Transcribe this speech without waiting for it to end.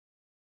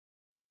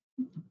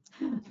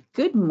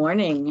Good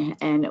morning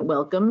and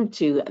welcome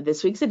to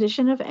this week's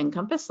edition of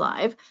NCompass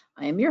Live.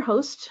 I am your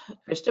host,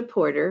 Krista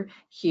Porter,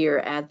 here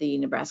at the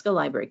Nebraska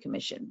Library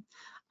Commission.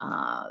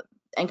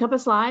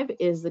 NCompass Live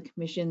is the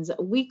Commission's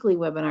weekly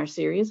webinar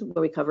series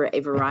where we cover a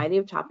variety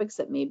of topics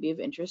that may be of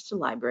interest to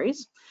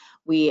libraries.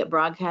 We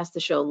broadcast the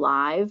show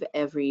live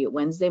every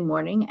Wednesday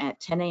morning at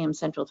 10 a.m.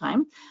 Central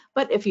Time,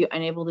 but if you're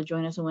unable to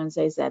join us on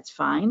Wednesdays, that's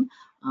fine.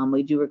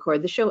 We do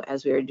record the show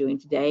as we are doing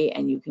today,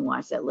 and you can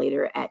watch that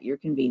later at your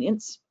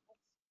convenience.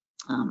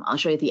 I'll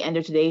show you at the end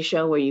of today's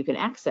show where you can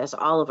access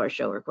all of our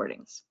show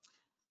recordings.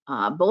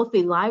 Both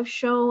the live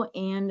show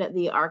and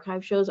the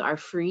archive shows are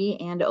free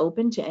and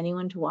open to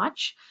anyone to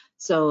watch.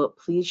 So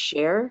please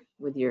share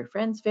with your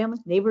friends, family,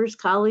 neighbors,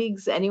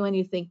 colleagues, anyone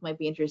you think might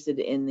be interested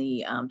in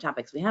the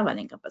topics we have on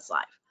NCompass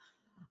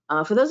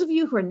Live. For those of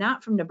you who are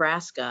not from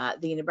Nebraska,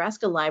 the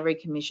Nebraska Library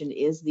Commission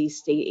is the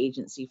state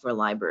agency for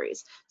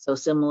libraries. So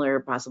similar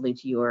possibly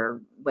to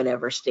your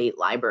whatever state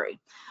library.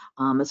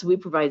 So we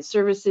provide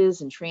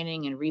services and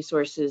training and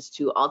resources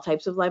to all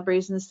types of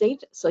libraries in the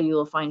state. So you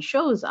will find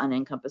shows on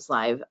NCompass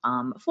Live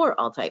for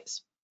all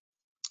types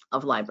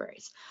of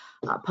libraries.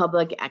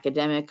 Public,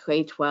 academic,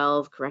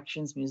 K-12,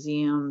 corrections,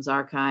 museums,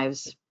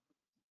 archives.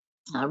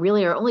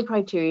 Really our only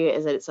criteria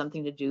is that it's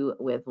something to do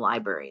with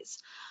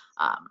libraries.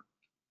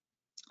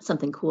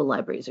 Something cool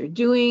libraries are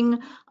doing.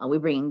 We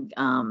bring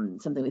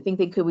something we think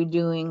they could be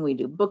doing. We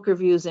do book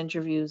reviews,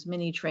 interviews,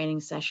 mini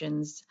training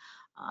sessions,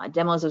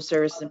 demos of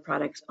services and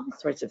products, all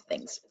sorts of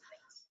things.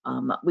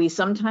 We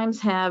sometimes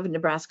have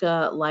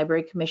Nebraska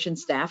Library Commission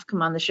staff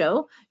come on the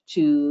show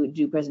to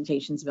do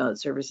presentations about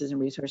services and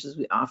resources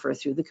we offer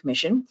through the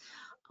commission.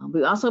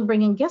 We also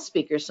bring in guest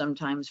speakers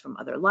sometimes from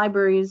other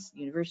libraries,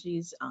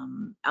 universities,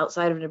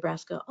 outside of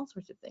Nebraska, all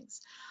sorts of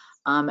things.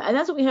 And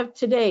that's what we have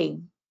today.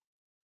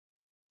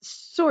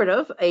 Sort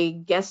of a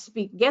guest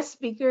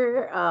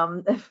speaker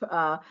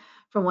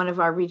from one of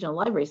our regional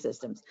library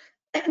systems.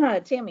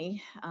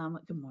 Tammi,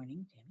 good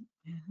morning,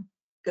 Tammi.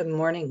 Good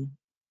morning.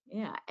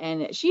 Yeah,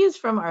 and she is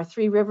from our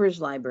Three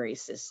Rivers Library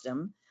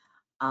System.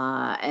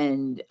 I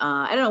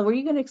don't know, were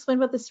you going to explain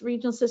about this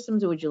regional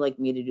systems, or would you like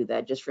me to do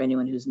that just for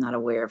anyone who's not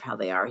aware of how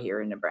they are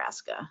here in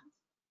Nebraska?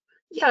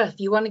 Yeah, if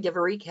you want to give a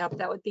recap,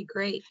 that would be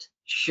great.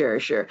 Sure.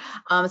 So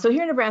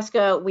here in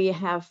Nebraska, we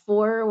have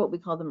 4 what we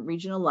call them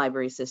regional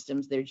library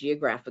systems. They're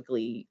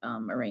geographically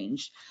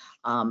arranged.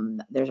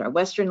 There's our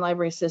Western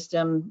Library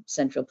System,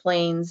 Central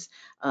Plains.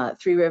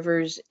 Three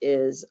Rivers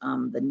is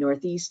the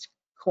northeast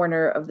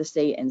corner of the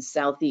state, and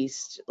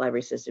Southeast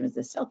Library System is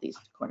the southeast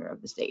corner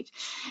of the state.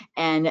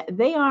 And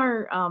they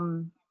are,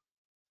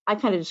 I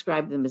kind of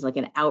describe them as like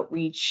an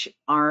outreach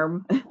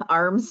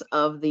arms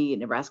of the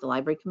Nebraska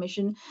Library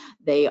Commission.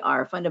 They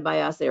are funded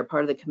by us. They are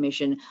part of the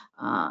commission,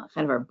 kind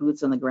of our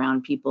boots on the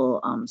ground people.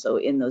 So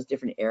in those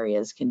different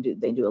areas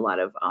they do a lot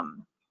of,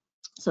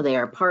 so they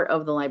are part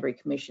of the Library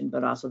Commission,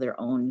 but also their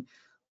own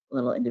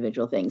little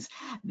individual things.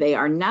 They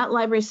are not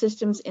library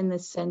systems in the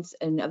sense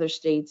in other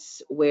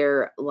states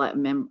where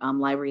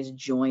libraries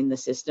join the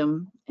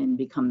system and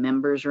become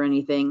members or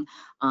anything.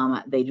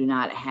 They do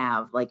not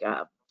have like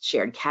a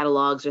shared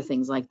catalogs or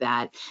things like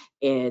that.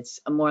 It's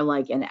more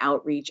like an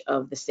outreach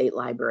of the state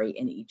library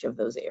in each of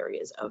those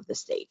areas of the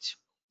state.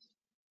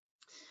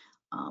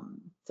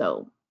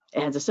 So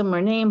it has a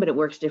similar name, but it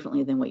works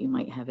differently than what you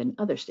might have in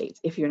other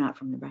states if you're not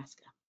from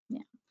Nebraska.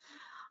 Yeah.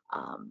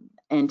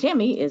 And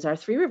Tammi is our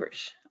Three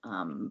Rivers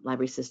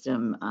Library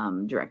System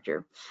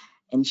director,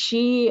 and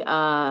she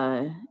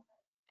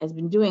has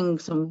been doing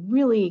some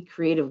really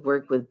creative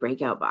work with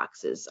breakout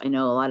boxes. I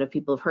know a lot of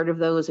people have heard of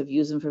those, have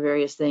used them for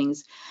various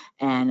things,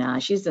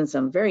 and she's done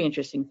some very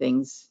interesting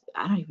things.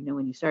 I don't even know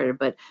when you started,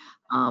 but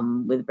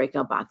with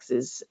breakout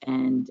boxes,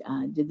 and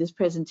did this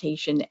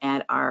presentation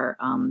at our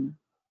one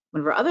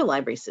of our other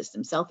library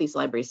systems. Southeast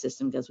Library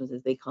System does what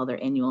they call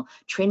their annual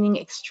training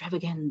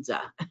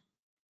extravaganza.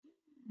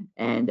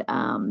 And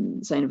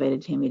so I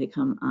invited Tammi to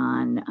come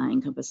on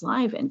NCompass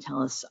Live and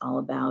tell us all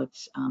about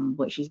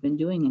what she's been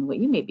doing and what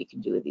you maybe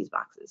can do with these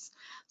boxes.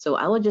 So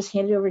I will just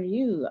hand it over to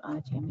you,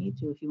 Tammi,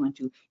 if you want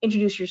to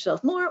introduce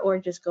yourself more or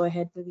just go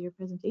ahead with your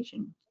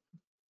presentation.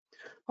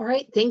 All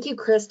right, thank you,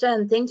 Krista,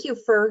 and thank you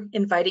for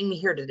inviting me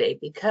here today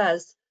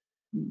because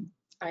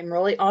I'm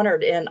really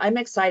honored and I'm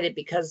excited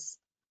because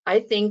I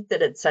think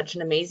that it's such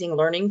an amazing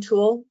learning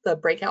tool, the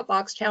breakout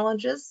box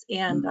challenges,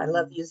 and I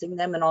love using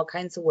them in all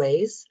kinds of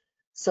ways.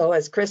 So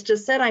as Krista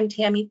said, I'm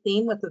Tammi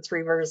Thiem with the Three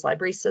Rivers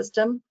Library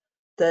System,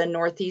 the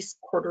northeast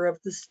quarter of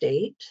the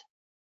state.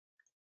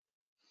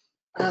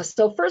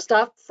 So first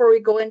off, before we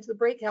go into the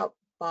breakout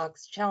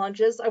box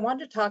challenges, I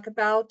wanted to talk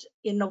about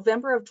in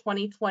November of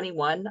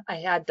 2021, I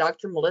had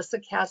Dr.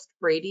 Melissa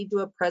Cask-Brady do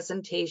a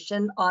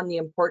presentation on the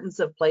importance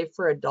of play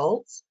for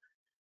adults.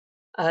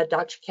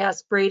 Dr.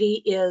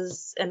 Cask-Brady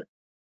is an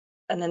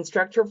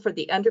instructor for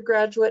the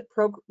undergraduate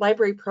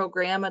library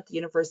program at the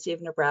University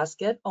of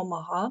Nebraska at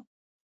Omaha.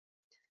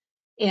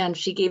 And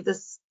she gave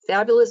this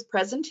fabulous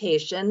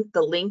presentation.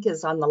 The link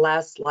is on the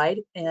last slide,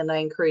 and I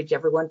encourage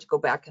everyone to go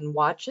back and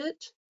watch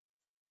it.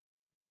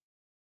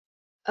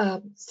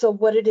 So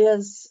what it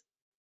is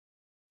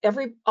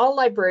all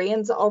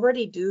librarians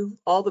already do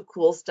all the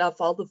cool stuff,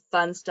 all the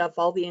fun stuff,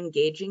 all the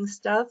engaging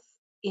stuff.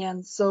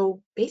 And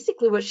so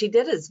basically what she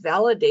did is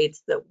validates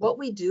that what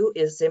we do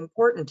is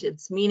important,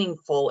 it's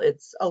meaningful,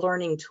 it's a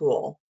learning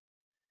tool.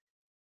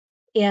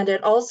 And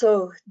it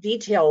also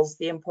details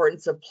the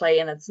importance of play,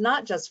 and it's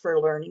not just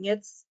for learning,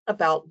 it's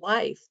about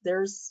life.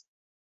 There's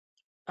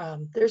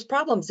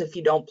problems if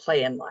you don't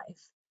play in life.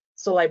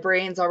 So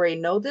librarians already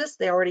know this,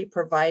 they already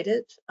provide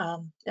it.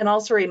 And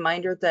also a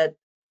reminder that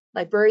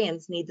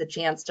librarians need the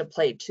chance to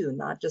play too,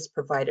 not just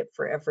provide it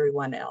for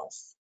everyone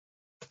else.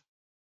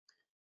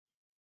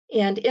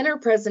 And in her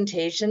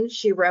presentation,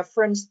 she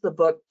referenced the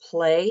book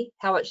Play,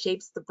 How It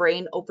Shapes the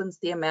Brain, Opens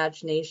the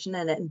Imagination,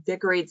 and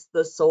Invigorates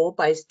the Soul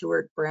by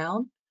Stuart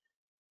Brown.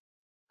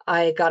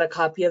 I got a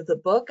copy of the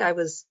book. I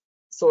was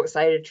so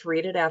excited to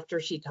read it after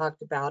she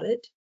talked about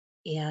it.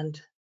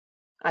 And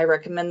I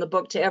recommend the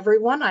book to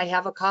everyone. I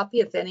have a copy.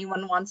 If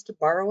anyone wants to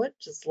borrow it,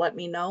 just let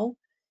me know.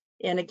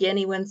 And again,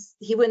 he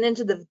went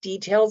into the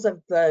details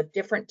of the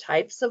different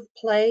types of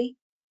play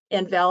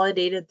and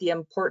validated the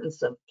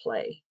importance of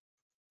play.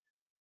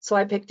 So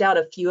I picked out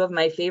a few of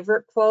my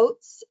favorite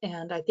quotes,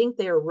 and I think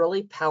they are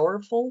really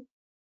powerful.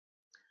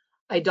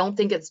 I don't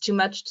think it's too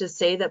much to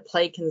say that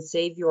play can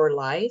save your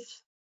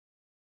life.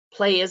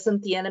 Play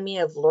isn't the enemy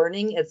of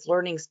learning, it's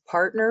learning's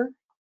partner.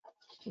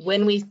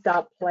 When we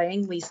stop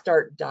playing, we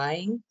start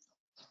dying.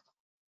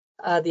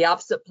 The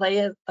opposite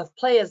of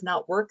play is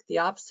not work. The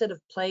opposite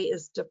of play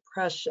is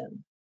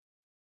depression.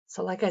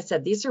 So like I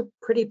said, these are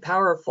pretty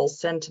powerful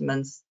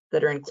sentiments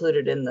that are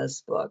included in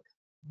this book.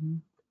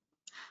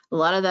 A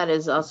lot of that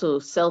is also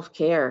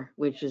self-care,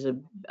 which is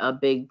a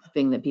big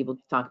thing that people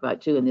talk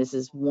about too. And this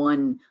is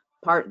one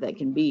part that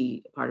can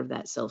be part of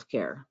that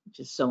self-care, which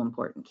is so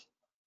important.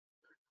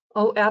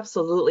 Oh,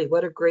 absolutely.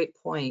 What a great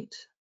point.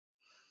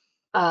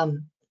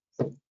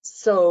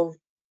 So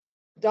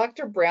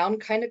Dr. Brown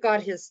kind of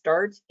got his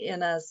start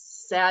in a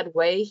sad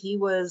way. He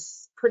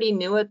was pretty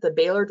new at the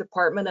Baylor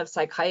Department of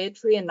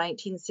Psychiatry in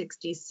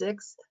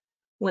 1966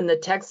 when the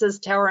Texas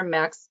Tower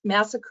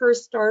Massacre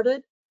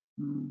started.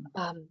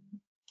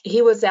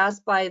 He was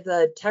asked by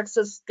the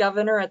Texas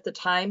governor at the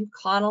time,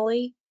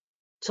 Connolly,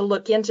 to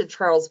look into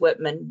Charles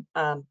Whitman,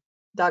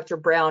 Dr.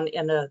 Brown,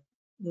 and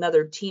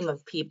another team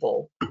of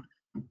people.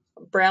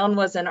 Brown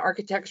was an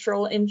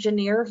architectural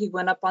engineer. He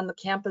went up on the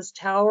campus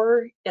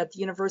tower at the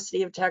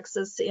University of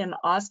Texas in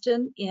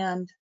Austin,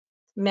 and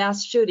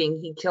mass shooting.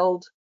 He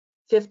killed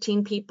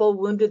 15 people,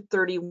 wounded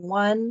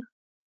 31.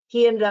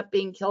 He ended up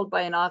being killed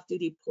by an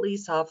off-duty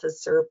police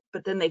officer,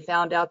 but then they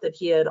found out that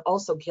he had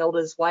also killed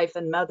his wife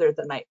and mother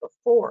the night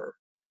before.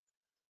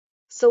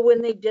 So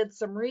when they did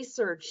some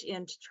research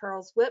into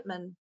Charles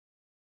Whitman,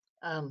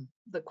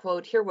 the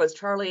quote here was,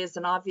 Charlie is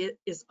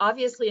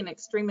obviously an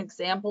extreme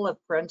example of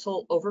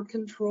parental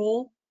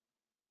overcontrol,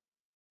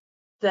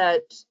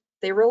 that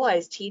they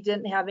realized he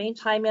didn't have any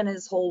time in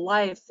his whole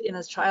life, in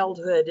his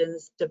childhood, in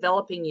his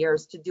developing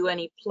years, to do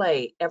any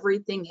play.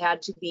 Everything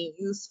had to be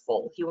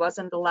useful. He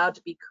wasn't allowed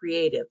to be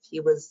creative. He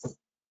was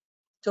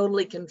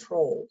totally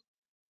controlled.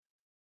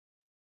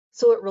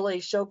 So it really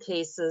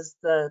showcases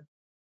the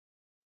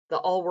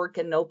all work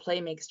and no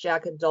play makes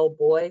Jack a dull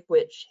boy,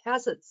 which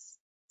has its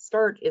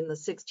start in the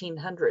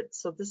 1600s.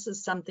 So this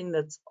is something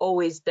that's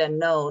always been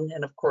known.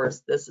 And of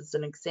course, this is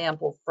an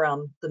example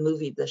from the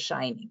movie The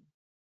Shining.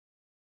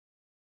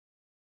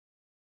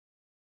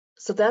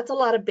 So that's a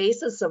lot of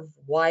basis of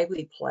why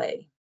we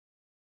play.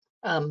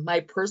 My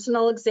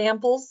personal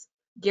examples,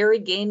 Gary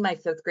Gain, my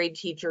 5th grade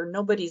teacher,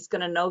 nobody's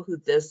going to know who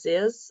this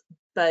is,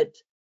 but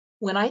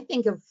when I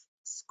think of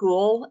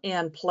school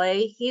and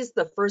play, he's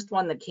the first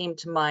one that came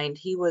to mind.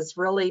 He was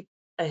really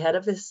ahead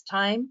of his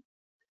time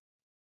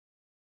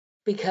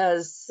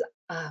because,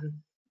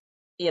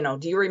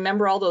 do you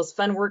remember all those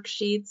fun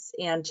worksheets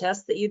and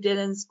tests that you did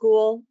in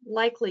school?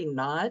 Likely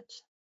not.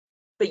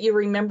 But you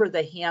remember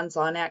the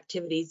hands-on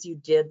activities you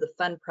did, the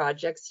fun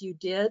projects you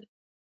did.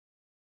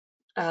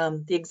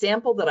 The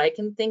example that I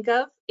can think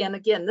of, and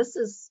again, this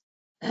is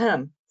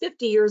 50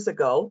 years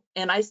ago,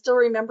 and I still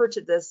remember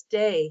to this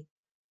day,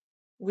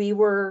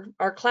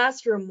 our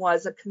classroom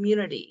was a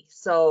community.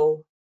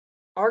 So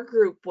our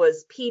group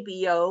was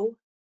PBO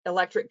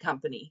Electric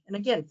Company. And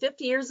again,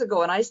 50 years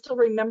ago, and I still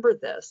remember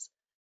this.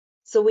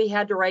 So we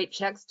had to write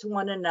checks to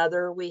one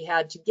another. We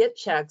had to get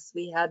checks.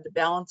 We had to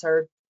balance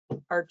our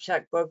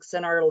checkbooks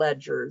and our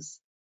ledgers.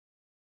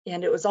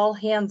 And it was all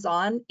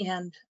hands-on.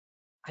 And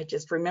I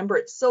just remember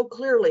it so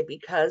clearly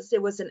because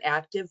it was an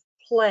active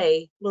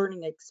play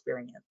learning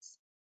experience.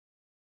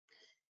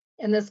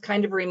 And this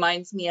kind of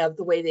reminds me of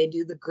the way they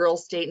do the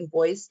girls' state and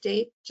boys'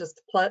 state.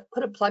 Just put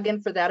a plug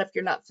in for that if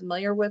you're not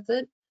familiar with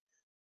it,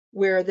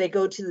 where they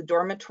go to the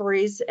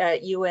dormitories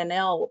at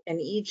UNL and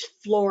each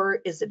floor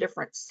is a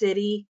different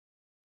city.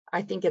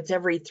 I think it's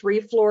every 3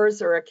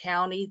 floors or a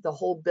county. The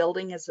whole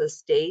building is a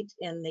state,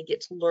 and they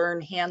get to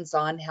learn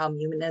hands-on how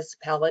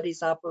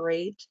municipalities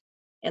operate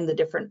and the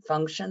different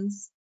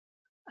functions.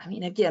 I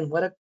mean, again,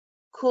 what a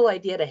cool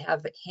idea to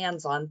have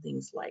hands-on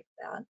things like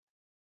that.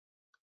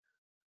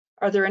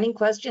 Are there any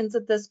questions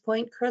at this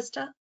point,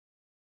 Krista?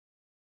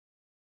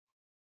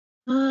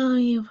 Oh,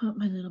 you put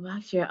my little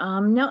box here.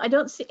 No, I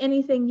don't see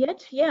anything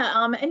yet.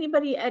 Yeah,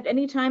 anybody at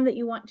any time that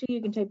you want to,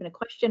 you can type in a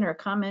question or a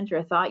comment or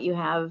a thought you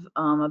have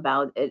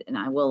about it, and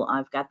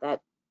I've got that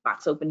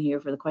box open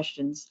here for the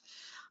questions,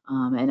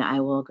 and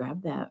I will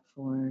grab that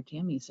for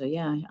Tammy. So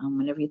yeah,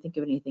 whenever you think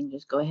of anything,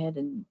 just go ahead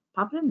and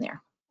pop it in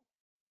there.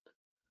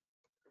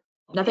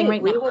 Nothing Okay,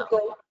 right we now, will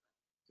though.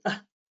 go.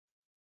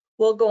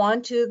 We'll go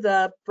on to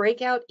the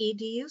Breakout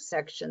EDU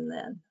section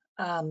then.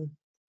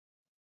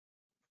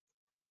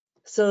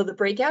 So the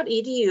Breakout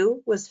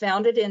EDU was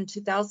founded in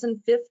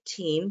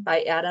 2015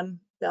 by Adam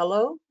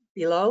Bello,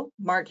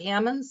 Mark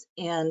Hammonds,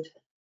 and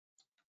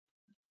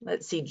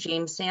let's see,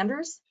 James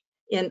Sanders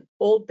in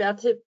Old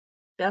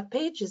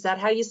Bethpage. Is that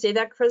how you say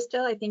that, Krista?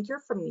 I think you're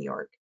from New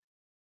York.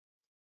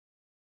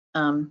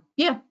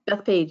 Yeah,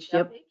 Beth Page.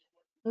 Yep. Bethpage?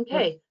 Yep.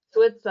 Okay,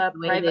 so it's a The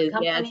way it private is.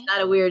 Yeah, it's company.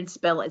 not a weird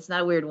spell. It's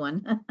not a weird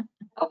one.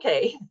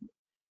 Okay,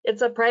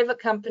 it's a private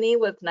company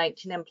with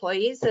 19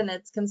 employees, and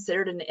it's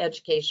considered an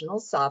educational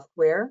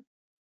software.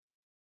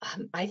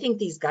 I think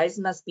these guys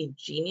must be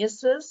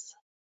geniuses.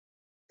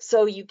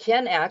 So you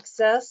can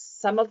access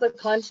some of the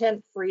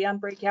content free on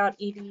Breakout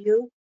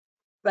EDU,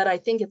 but I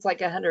think it's like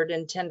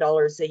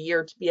 $110 a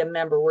year to be a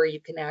member where you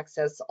can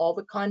access all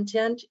the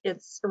content.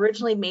 It's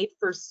originally made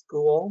for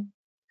school,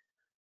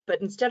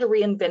 but instead of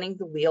reinventing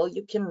the wheel,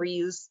 you can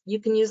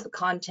use the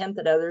content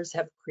that others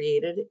have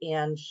created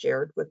and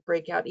shared with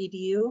Breakout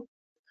EDU.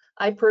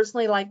 I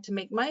personally like to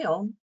make my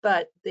own,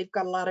 but they've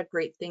got a lot of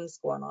great things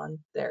going on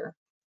there.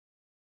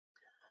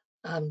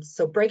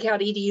 So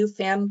Breakout EDU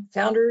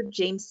founder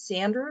James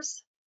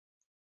Sanders,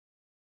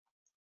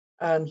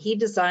 he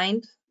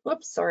designed,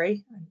 whoops,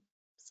 sorry, I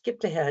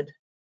skipped ahead.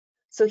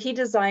 So he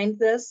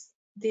designed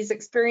these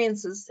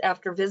experiences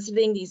after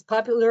visiting these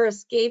popular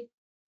escape.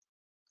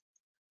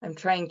 I'm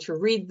trying to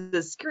read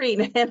the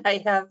screen and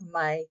I have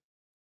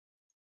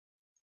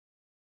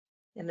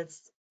and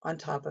it's on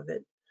top of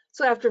it.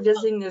 So after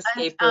visiting the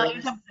escape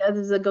rooms,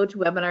 There's a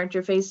GoToWebinar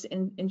interface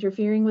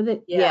interfering with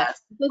it. Yeah,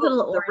 yes, there's a oops,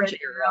 little the orange red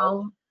arrow.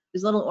 arrow.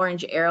 There's a little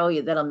orange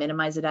arrow that'll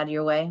minimize it out of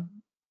your way.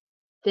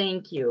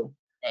 Thank you.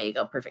 There you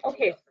go. Perfect.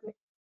 Okay.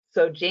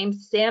 So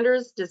James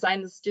Sanders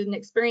designed the student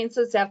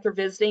experiences after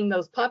visiting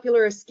those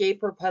popular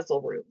escape or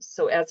puzzle rooms.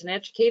 So as an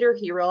educator,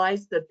 he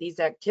realized that these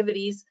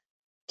activities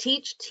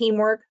teach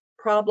teamwork,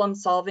 problem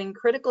solving,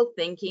 critical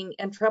thinking,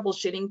 and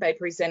troubleshooting by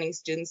presenting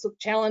students with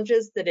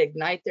challenges that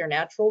ignite their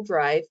natural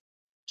drive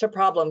to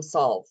problem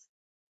solve,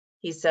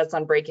 he says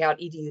on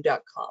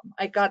breakoutedu.com.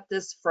 I got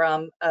this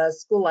from a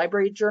school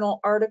library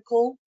journal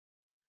article.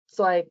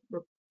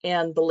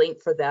 And the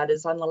link for that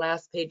is on the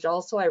last page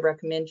also. I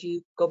recommend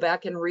you go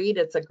back and read.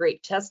 It's a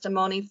great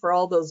testimony for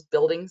all those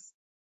building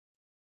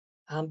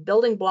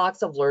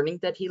blocks of learning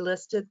that he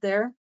listed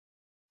there.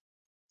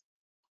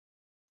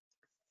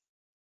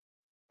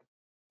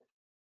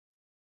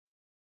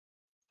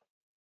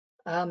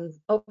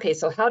 Okay,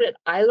 so how did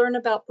I learn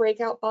about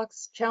breakout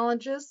box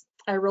challenges?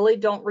 I really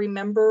don't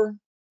remember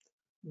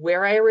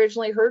where I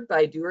originally heard, but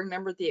I do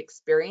remember the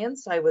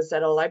experience. I was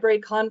at a library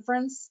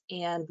conference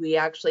and we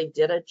actually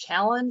did a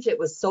challenge. It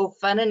was so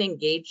fun and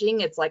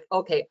engaging. It's like,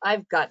 okay,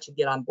 I've got to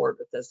get on board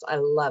with this. I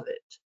love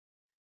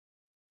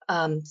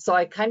it. So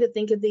I kind of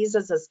think of these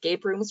as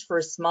escape rooms for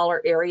smaller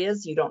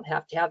areas. You don't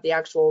have to have the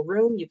actual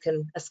room. You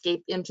can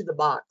escape into the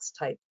box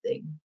type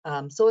thing.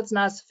 So it's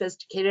not as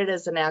sophisticated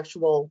as an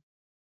actual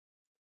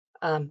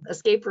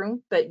escape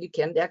room, but you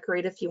can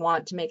decorate if you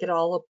want to make it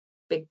all a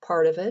big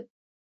part of it.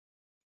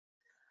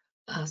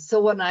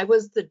 So when I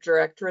was the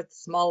director at the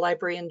small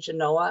library in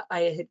Genoa,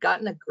 I had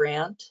gotten a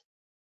grant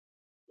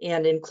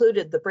and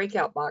included the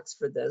breakout box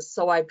for this.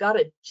 So I've got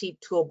a cheap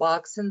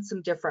toolbox and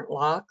some different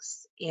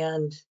locks.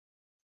 And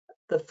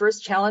the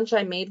first challenge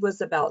I made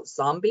was about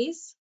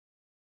zombies.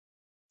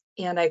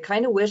 And I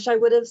kind of wish I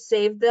would have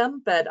saved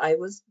them, but I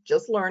was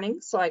just learning.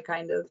 So I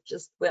kind of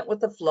just went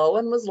with the flow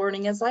and was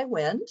learning as I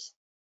went.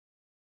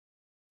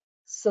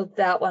 So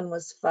that one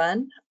was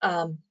fun.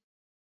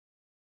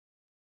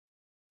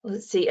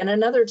 Let's see, and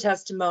another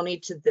testimony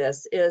to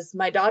this is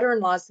my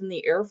daughter-in-law's in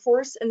the Air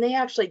Force, and they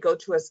actually go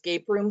to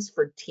escape rooms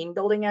for team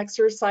building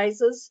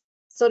exercises.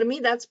 So to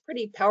me, that's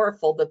pretty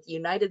powerful that the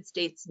United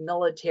States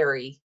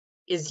military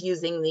is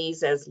using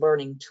these as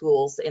learning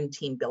tools and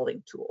team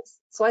building tools.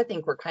 So I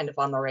think we're kind of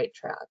on the right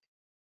track.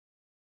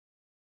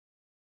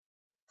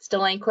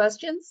 Still any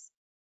questions?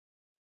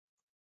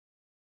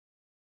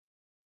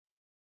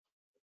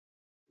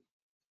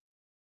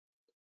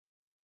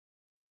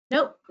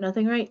 Nope,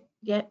 nothing right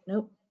yet.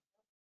 Nope.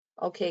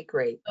 Okay,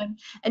 great.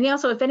 And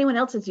also, if anyone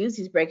else has used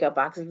these breakout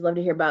boxes, we'd love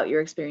to hear about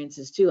your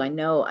experiences too. I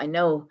know,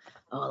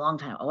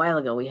 a while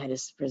ago, we had a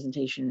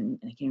presentation, and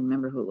I can't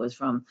remember who it was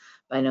from,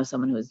 but I know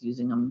someone who was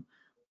using them.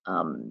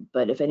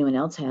 But if anyone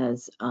else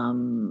has,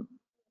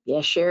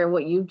 yeah, share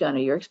what you've done or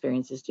your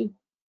experiences too.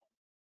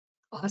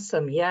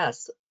 Awesome,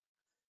 yes.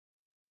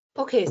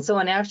 Okay, so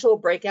an actual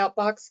breakout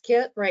box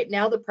kit, right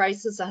now the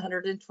price is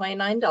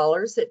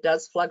 $129. It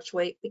does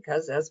fluctuate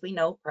because, as we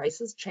know,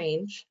 prices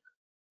change.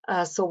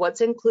 So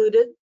what's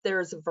included?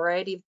 There's a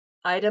variety of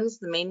items.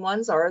 The main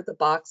ones are the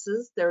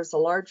boxes. There's a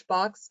large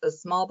box, a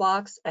small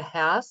box, a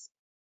hasp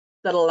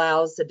that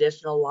allows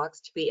additional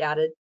locks to be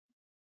added,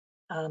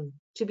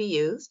 to be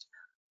used.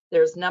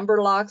 There's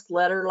number locks,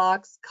 letter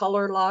locks,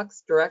 color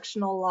locks,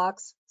 directional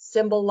locks,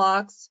 symbol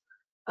locks.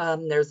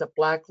 There's a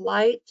black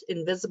light,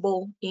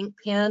 invisible ink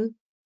pen.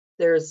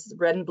 There's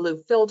red and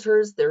blue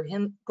filters, there are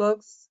hint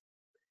books.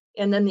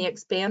 And then the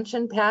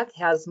expansion pack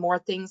has more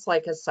things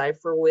like a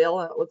cipher wheel.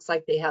 It looks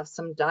like they have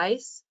some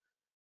dice.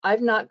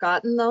 I've not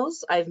gotten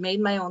those. I've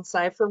made my own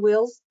cipher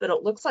wheels, but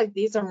it looks like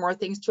these are more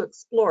things to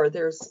explore.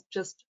 There's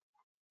just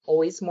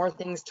always more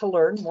things to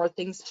learn, more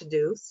things to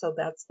do. So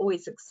that's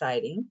always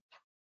exciting.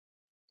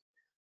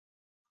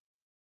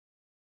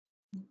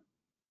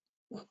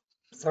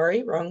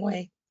 Sorry, wrong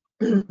way.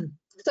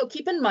 So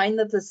keep in mind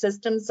that the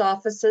systems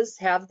offices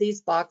have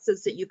these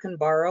boxes that you can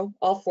borrow.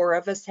 All 4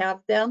 of us have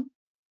them.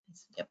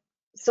 Yep.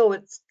 So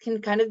it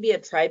can kind of be a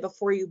try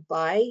before you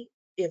buy.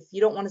 If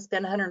you don't want to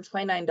spend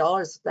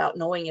 $129 without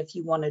knowing if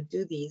you want to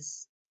do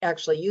these,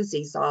 actually use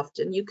these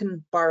often, you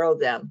can borrow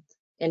them.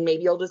 And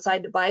maybe you'll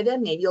decide to buy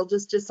them. Maybe you'll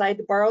just decide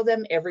to borrow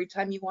them every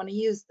time you want to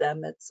use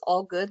them. It's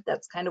all good.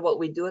 That's kind of what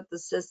we do at the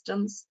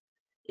systems,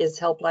 is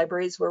help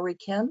libraries where we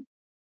can.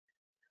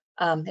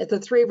 At the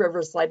Three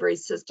Rivers Library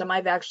System,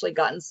 I've actually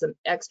gotten some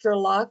extra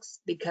locks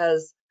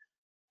because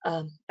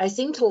I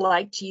seem to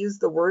like to use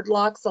the word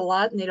locks a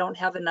lot, and they don't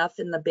have enough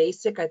in the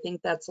basic. I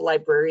think that's a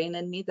librarian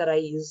in me that I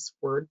use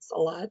words a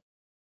lot.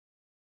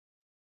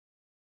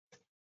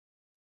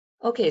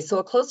 Okay, so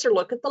a closer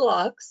look at the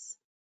locks.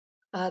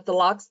 The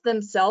locks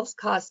themselves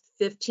cost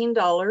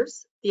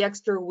 $15. The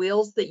extra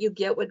wheels that you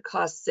get would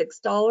cost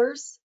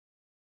 $6.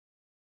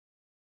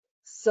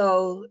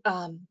 So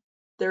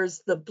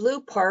there's the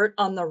blue part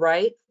on the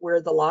right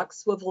where the lock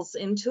swivels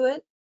into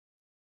it.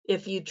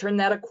 If you turn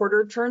that a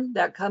quarter turn,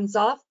 that comes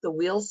off, the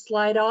wheels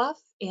slide off,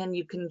 and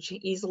you can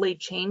easily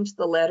change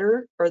the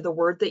letter or the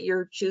word that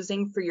you're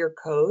choosing for your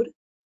code.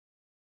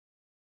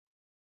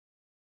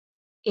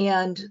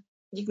 And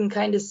you can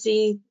kind of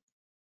see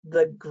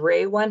the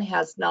gray one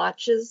has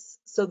notches.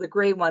 So the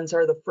gray ones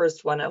are the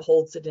first one. It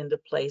holds it into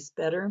place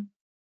better.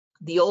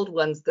 The old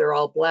ones, they're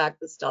all black,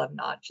 but still have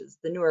notches.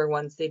 The newer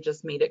ones, they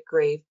just made it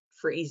gray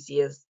for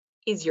easier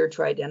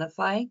to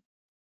identify.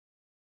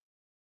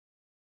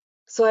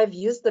 So I've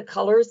used the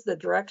colors, the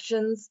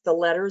directions, the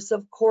letters,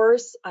 of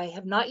course. I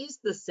have not used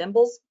the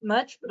symbols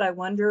much, but I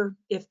wonder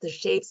if the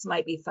shapes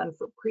might be fun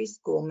for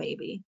preschool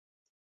maybe.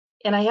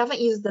 And I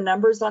haven't used the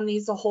numbers on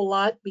these a whole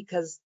lot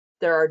because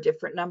there are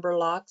different number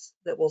locks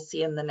that we'll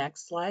see in the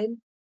next slide.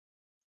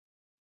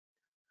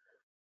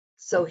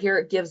 So here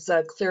it gives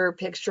a clearer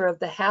picture of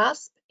the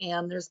hasp,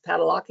 and there's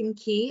padlock and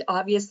key,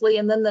 obviously,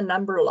 and then the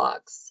number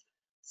locks.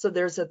 So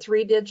there's a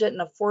 3-digit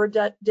and a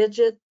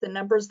 4-digit. The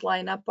numbers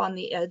line up on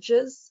the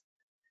edges.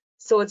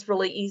 So it's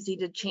really easy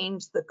to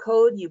change the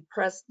code. You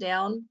press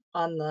down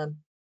on the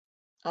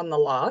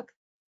lock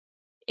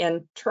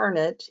and turn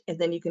it, and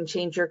then you can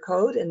change your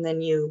code, and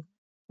then you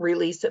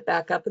release it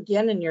back up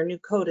again, and your new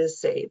code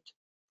is saved.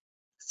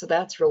 So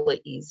that's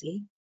really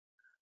easy.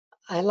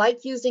 I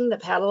like using the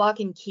padlock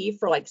and key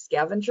for like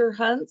scavenger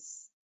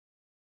hunts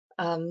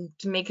to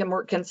make them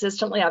work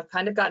consistently. I've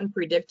kind of gotten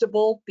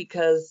predictable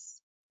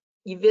because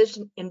you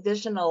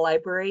envision a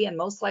library, and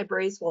most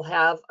libraries will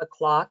have a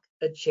clock,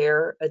 a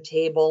chair, a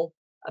table,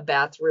 a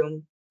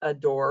bathroom, a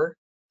door.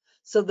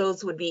 So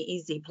those would be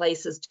easy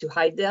places to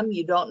hide them.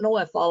 You don't know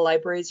if all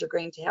libraries are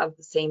going to have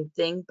the same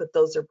thing, but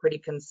those are pretty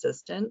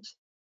consistent.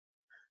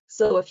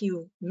 So if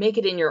you make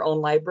it in your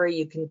own library,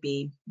 you can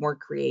be more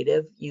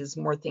creative, use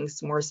more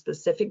things more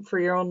specific for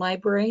your own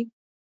library.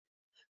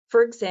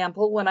 For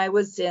example, when I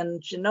was in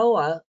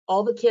Genoa,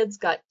 all the kids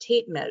got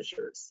tape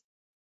measures.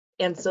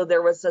 And so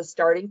there was a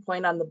starting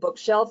point on the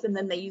bookshelf, and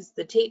then they used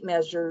the tape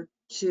measure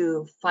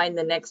to find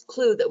the next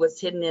clue that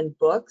was hidden in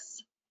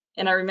books.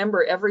 And I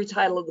remember every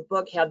title of the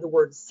book had the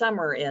word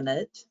summer in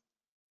it.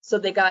 So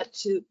they got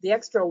to the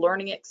extra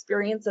learning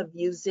experience of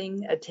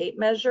using a tape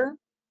measure.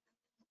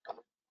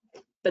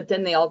 But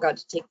then they all got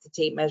to take the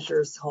tape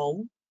measures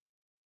home.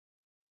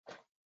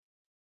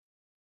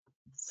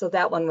 So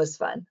that one was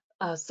fun.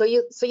 So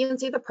you can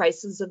see the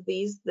prices of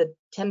these, the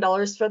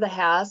 $10 for the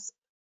hasp.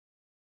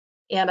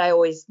 And I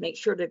always make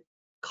sure to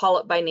call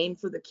it by name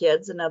for the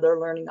kids, another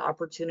learning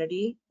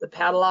opportunity. The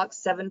padlock,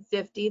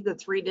 $7.50, the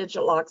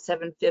 3-digit lock,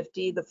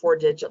 $7.50, the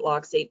 4-digit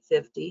locks,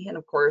 $8.50. And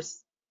of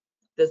course,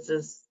 this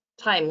is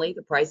timely,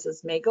 the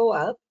prices may go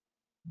up.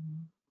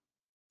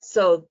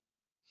 So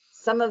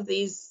some of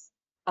these,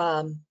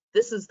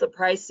 this is the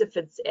price if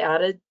it's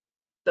added,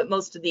 but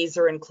most of these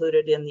are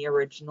included in the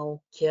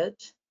original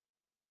kit.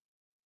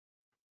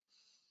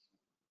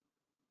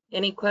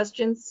 Any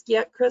questions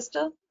yet,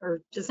 Krista,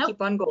 or just Nope.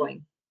 keep on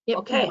going? Yep,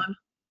 okay.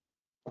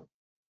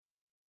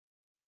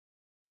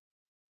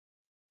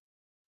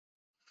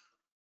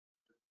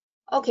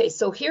 Okay,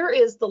 so here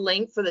is the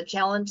link for the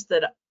challenges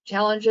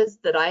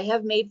that I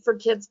have made for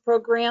kids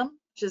program.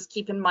 Just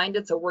keep in mind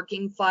it's a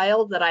working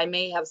file that I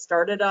may have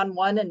started on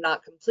one and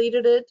not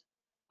completed it.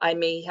 I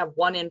may have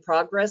one in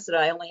progress that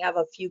I only have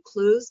a few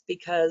clues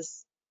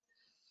because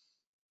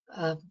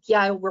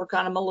Yeah, I work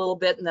on them a little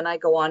bit and then I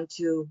go on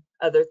to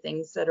other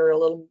things that are a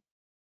little,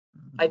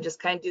 I just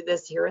kind of do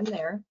this here and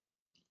there.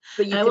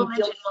 But you And I will can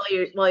feel,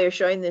 mention while you're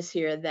showing this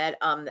here that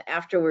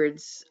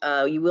afterwards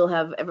you will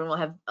have everyone will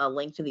have a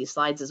link to these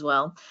slides as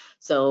well.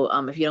 So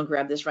if you don't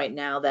grab this right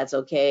now, that's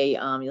okay.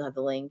 You'll have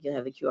the link, you'll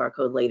have the QR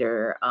code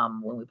later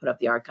when we put up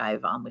the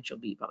archive, which will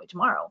be probably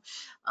tomorrow.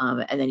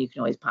 And then you can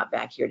always pop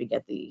back here to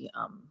get to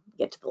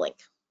the link.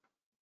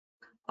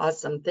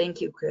 awesome.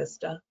 Thank you,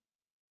 Krista.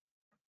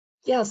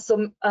 Yeah,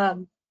 so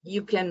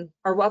you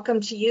are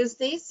welcome to use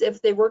these.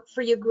 If they work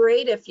for you,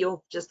 great. If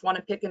you just want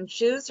to pick and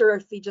choose, or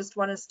if you just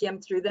want to skim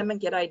through them and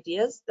get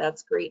ideas,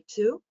 that's great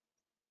too.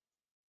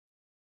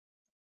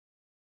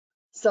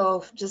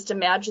 So just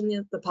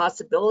imagine the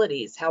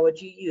possibilities. How would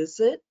you use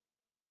it?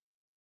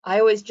 I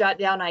always jot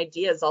down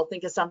ideas. I'll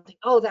think of something,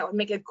 oh, that would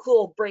make a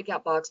cool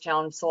breakout box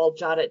challenge. So I'll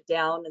jot it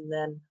down, and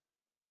then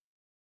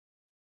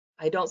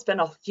I don't spend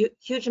a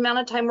huge amount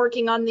of time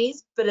working on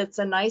these, but it's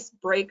a nice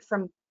break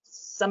from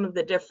some of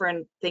the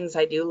different things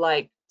I do,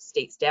 like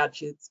state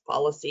statutes,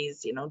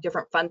 policies,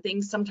 different fun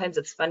things. Sometimes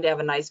it's fun to have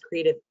a nice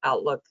creative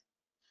outlet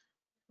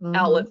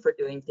for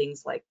doing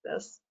things like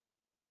this.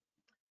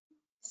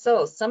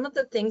 So some of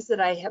the things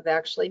that I have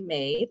actually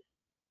made,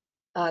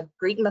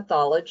 Greek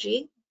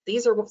mythology.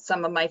 These are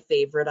some of my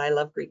favorite. I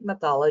love Greek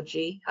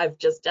mythology. I've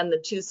just done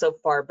the 2 so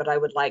far, but I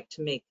would like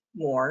to make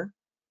more.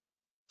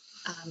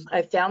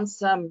 I found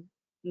some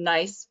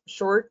nice,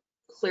 short,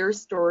 clear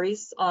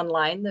stories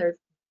online.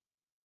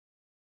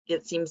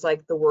 It seems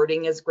like the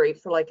wording is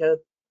great for like a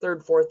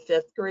 3rd, 4th,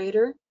 5th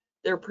grader.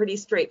 They're pretty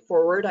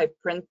straightforward. I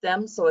print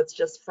them, so it's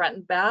just front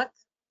and back,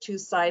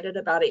 2-sided,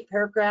 about 8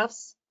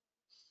 paragraphs.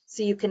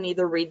 So you can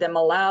either read them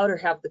aloud or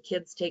have the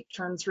kids take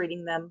turns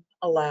reading them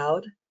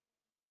aloud,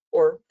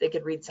 or they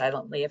could read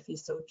silently if you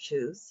so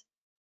choose.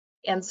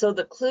 And so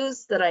the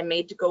clues that I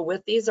made to go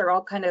with these are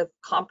all kind of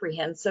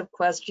comprehensive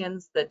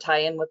questions that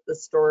tie in with the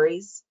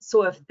stories.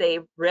 So if they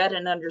read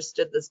and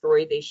understood the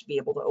story, they should be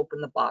able to open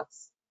the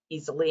box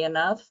easily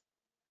enough.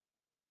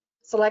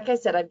 So like I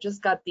said, I've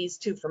just got these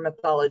 2 for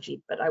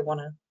mythology, but I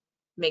want to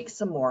make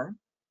some more.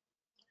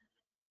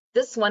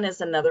 This one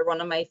is another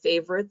one of my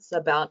favorites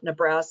about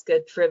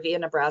Nebraska trivia,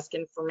 Nebraska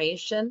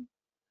information.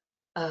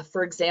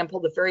 For example,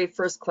 the very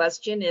first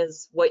question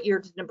is, what year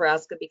did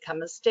Nebraska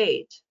become a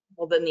state?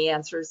 Well, then the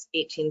answer is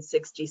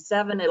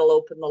 1867. It'll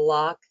open the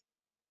lock,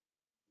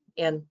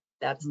 and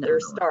that's their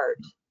start.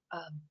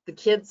 The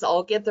kids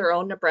all get their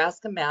own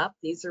Nebraska map.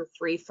 These are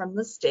free from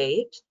the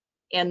state.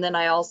 And then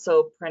I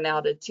also print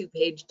out a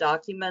 2-page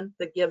document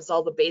that gives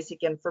all the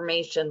basic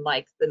information,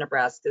 like the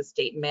Nebraska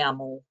state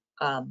mammal,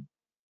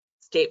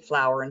 state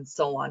flower, and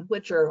so on,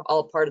 which are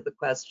all part of the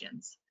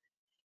questions.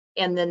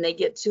 And then they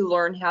get to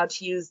learn how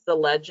to use the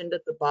legend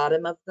at the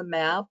bottom of the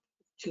map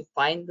to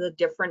find the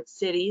different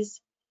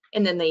cities.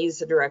 And then they use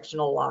the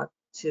directional lock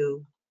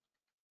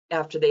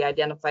after they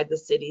identified the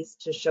cities,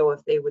 to show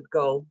if they would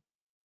go,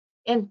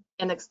 and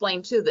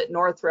explain too that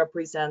north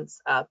represents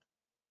up.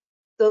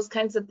 Those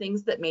kinds of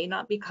things that may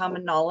not be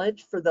common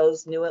knowledge for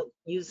those new at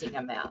using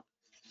a map.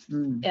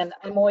 And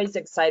I'm always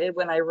excited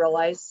when I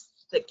realize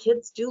that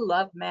kids do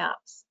love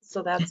maps.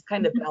 So that's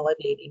kind of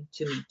validating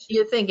to me too.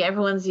 You think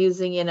everyone's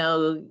using,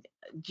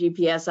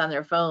 GPS on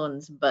their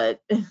phones, but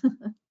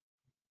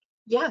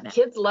yeah,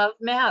 kids love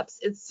maps.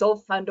 It's so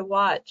fun to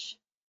watch.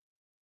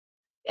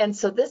 And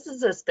so this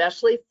is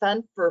especially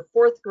fun for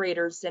 4th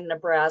graders in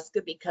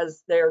Nebraska,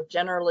 because they're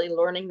generally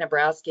learning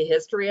Nebraska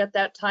history at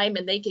that time,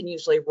 and they can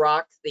usually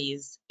rock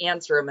these,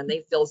 answer them, and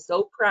they feel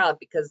so proud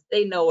because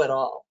they know it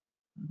all.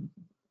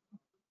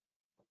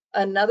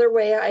 Another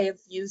way I have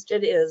used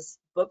it is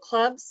book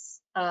clubs.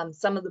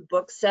 Some of the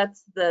book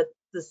sets that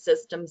the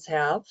systems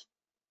have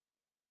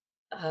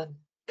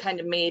kind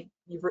of made,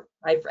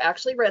 I've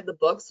actually read the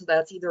book, so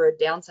that's either a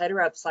downside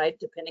or upside,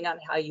 depending on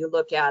how you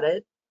look at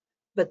it.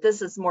 But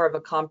this is more of a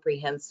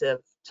comprehensive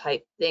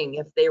type thing.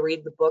 If they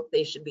read the book,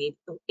 they should be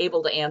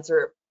able to answer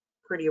it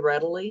pretty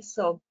readily.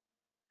 So,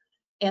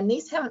 and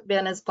these haven't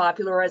been as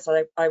popular as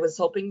I was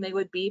hoping they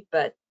would be,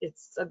 but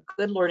it's a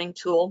good learning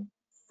tool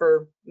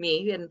for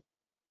me, and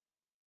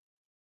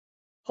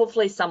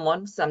hopefully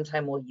someone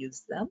sometime will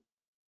use them.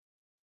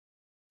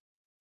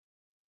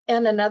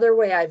 And another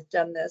way I've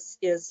done this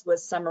is with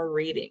summer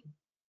reading,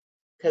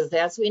 because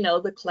as we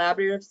know, the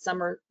collaborative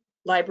summer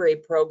library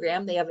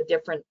program, they have a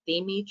different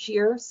theme each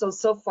year. So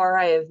far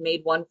I have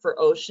made one for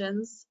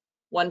oceans,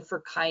 one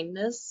for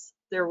kindness.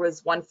 There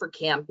was one for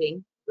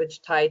camping,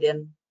 which tied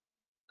in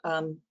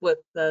with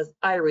the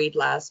I Read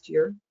last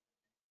year.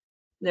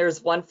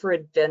 There's one for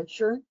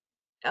adventure.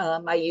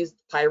 I used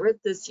pirate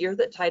this year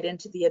that tied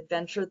into the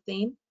adventure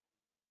theme.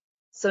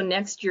 So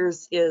next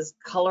year's is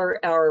Color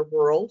Our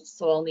World.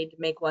 So I'll need to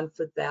make one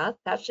for that.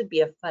 That should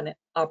be a fun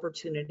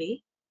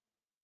opportunity.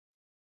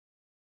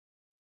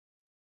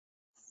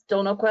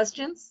 Still no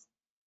questions?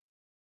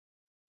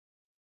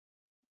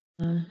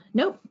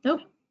 Nope.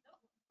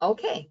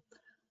 Okay.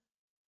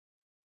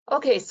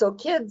 Okay, so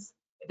kids,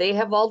 They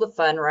have all the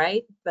fun,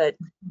 right? But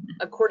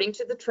according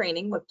to the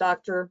training with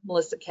Dr.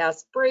 Melissa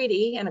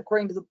Cass-Brady and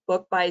according to the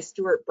book by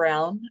Stuart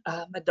Brown,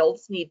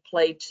 adults need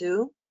play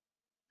too.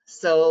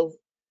 So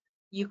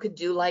you could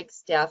do like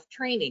staff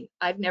training.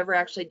 I've never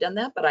actually done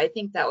that, but I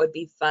think that would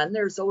be fun.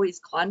 There's always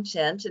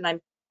content, and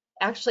I'm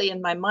actually,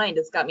 in my mind,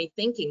 it's got me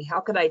thinking, how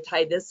could I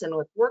tie this in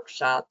with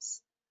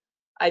workshops?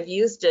 I've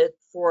used it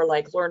for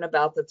like learn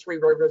about the Three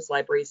Rivers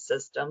Library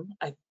System.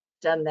 I've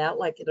done that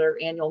like at our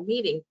annual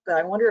meeting, but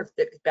I wonder if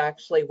it could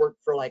actually work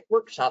for like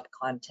workshop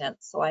content.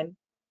 So I'm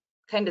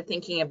kind of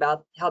thinking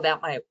about how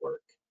that might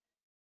work.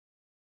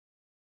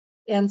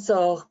 And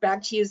so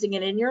back to using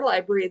it in your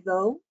library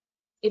though,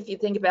 if you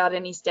think about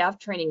any staff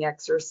training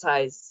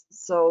exercise.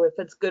 So if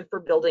it's good for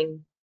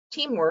building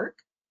teamwork,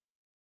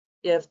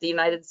 if the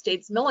United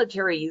States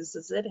military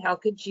uses it, how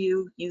could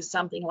you use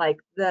something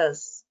like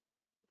this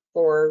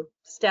for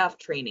staff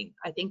training?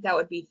 I think that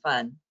would be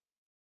fun.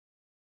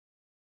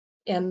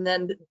 And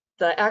then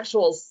the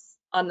actuals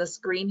on the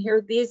screen here,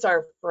 these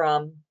are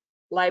from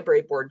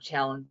library board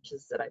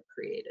challenges that I've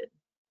created.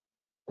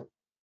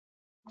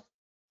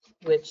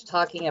 Which,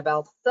 talking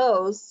about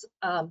those,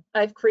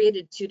 I've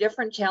created 2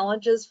 different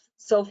challenges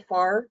so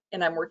far,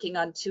 and I'm working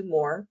on 2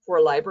 more for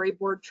library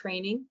board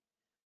training.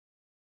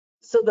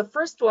 So the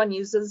first one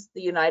uses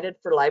the United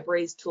for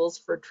Libraries Tools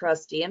for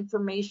Trustee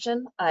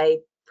information. I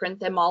print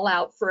them all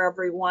out for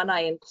everyone.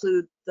 I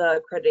include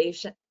the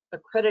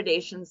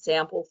accreditation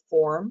sample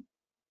form.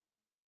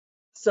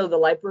 So the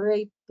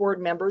library board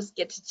members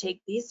get to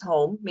take these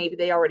home. Maybe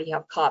they already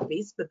have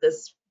copies, but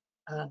this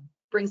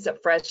brings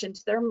it fresh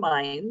into their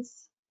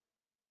minds.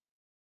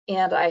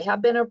 And I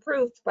have been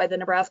approved by the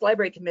Nebraska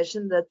Library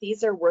Commission that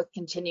these are worth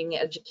continuing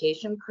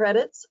education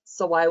credits.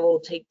 So I will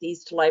take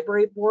these to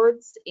library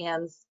boards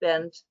and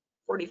spend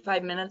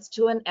 45 minutes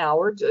to an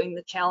hour doing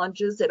the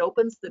challenges. It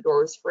opens the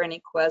doors for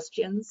any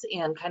questions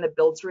and kind of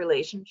builds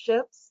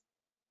relationships.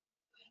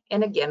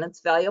 And again,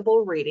 it's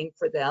valuable reading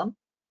for them.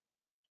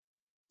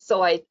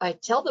 So I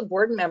tell the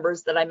board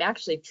members that I'm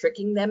actually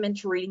tricking them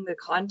into reading the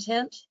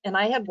content. And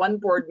I had one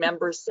board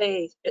member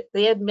say,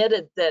 they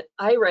admitted that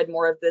I read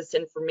more of this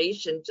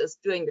information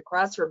just doing the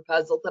crossword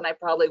puzzle than I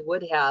probably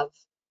would have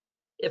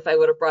if I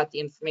would have brought the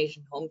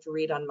information home to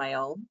read on my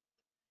own.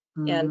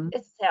 Mm-hmm. And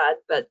it's sad,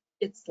 but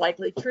it's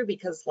likely true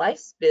because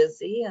life's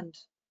busy and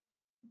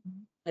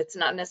it's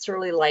not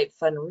necessarily light,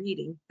 fun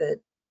reading, but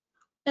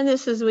and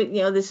this is what,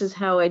 this is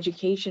how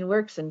education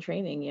works and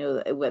training,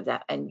 with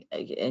that. And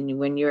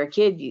when you're a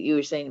kid, you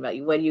were saying about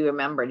what do you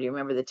remember? Do you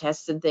remember the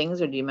tests and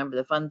things, or do you remember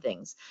the fun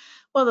things?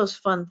 Well, those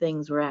fun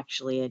things were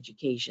actually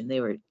education.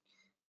 They were a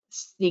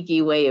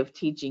sneaky way of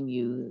teaching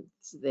you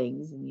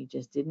things, and you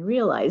just didn't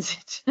realize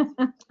it.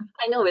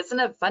 I know, isn't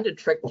it fun to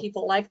trick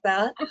people like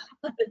that?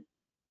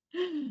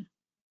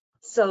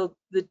 So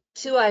the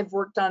 2 I've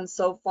worked on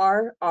so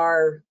far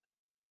are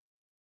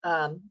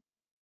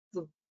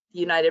the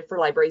United for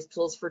Libraries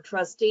Tools for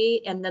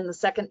Trustee, and then the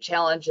second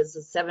challenge is a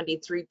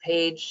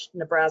 73-page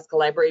Nebraska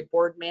Library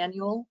Board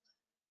Manual,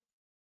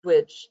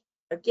 which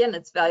again,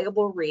 it's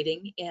valuable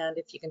reading, and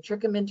if you can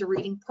trick them into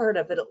reading part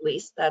of it at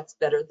least, that's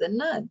better than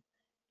none.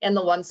 And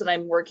the ones that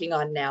I'm working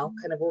on now,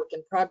 kind of work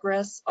in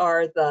progress,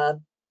 are the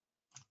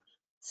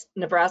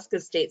Nebraska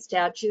state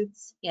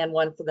statutes and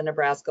one for the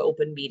Nebraska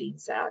Open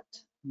Meetings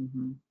Act.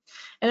 Mm-hmm.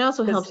 And it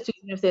also helps too,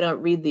 even if they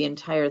don't read the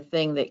entire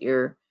thing that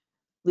you're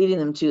leading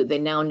them to, they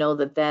now know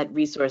that that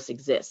resource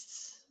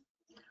exists.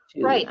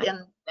 Too. Right,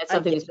 and that's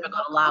something we talk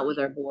about a lot with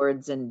our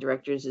boards and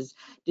directors is,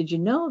 did you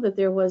know that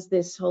there was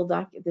this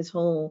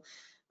whole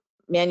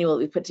manual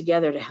we put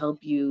together to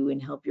help you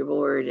and help your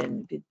board?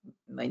 And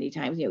many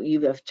times,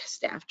 you have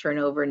staff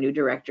turnover, new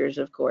directors,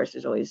 of course,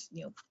 there's always,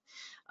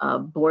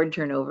 board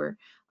turnover.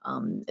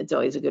 It's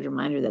always a good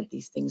reminder that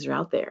these things are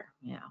out there.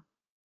 Yeah.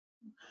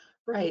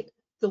 Right.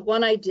 The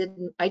one I did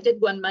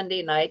one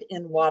Monday night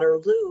in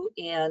Waterloo,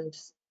 and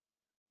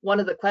one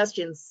of the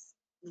questions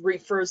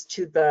refers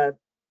to the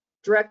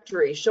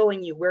directory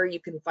showing you where you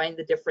can find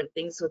the different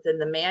things within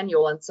the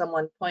manual, and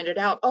someone pointed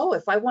out, oh,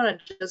 if I want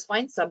to just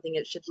find something,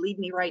 it should lead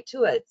me right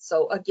to it.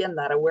 So again,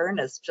 that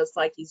awareness, just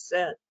like you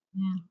said.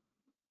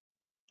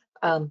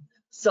 Yeah.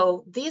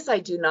 So these I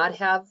do not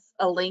have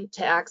a link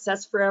to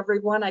access for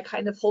everyone. I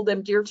kind of hold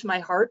them dear to my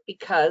heart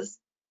because,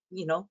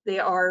 they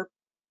are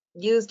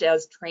used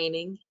as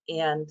training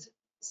and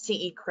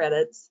CE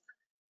credits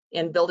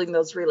in building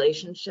those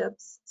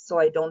relationships. So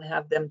I don't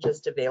have them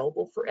just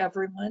available for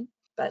everyone,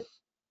 but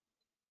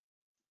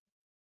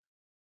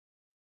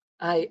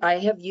I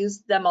have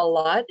used them a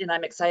lot, and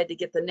I'm excited to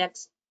get the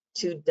next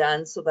 2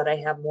 done so that I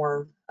have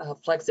more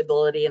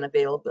flexibility and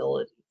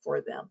availability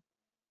for them.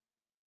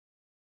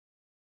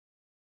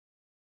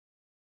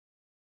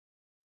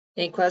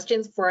 Any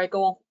questions before I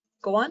go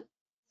on?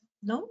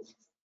 No?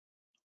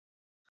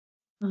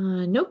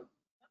 Nope.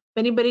 If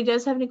anybody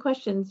does have any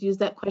questions, use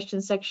that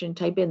question section,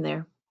 type in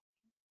there.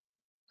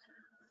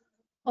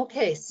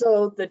 Okay,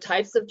 so the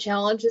types of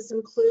challenges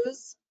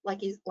includes,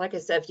 like I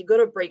said, if you go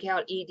to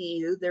Breakout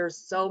EDU, there's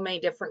so many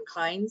different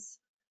kinds.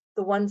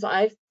 The ones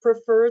I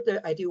prefer,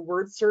 I do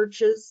word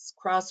searches,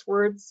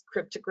 crosswords,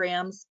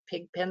 cryptograms,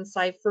 pig pen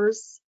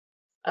ciphers,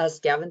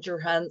 scavenger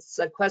hunts,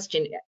 a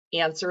question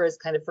answer is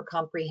kind of for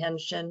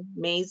comprehension,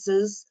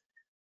 mazes.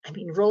 I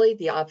mean, really,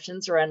 the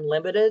options are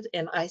unlimited,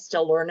 and I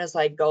still learn as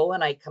I go,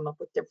 and I come up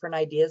with different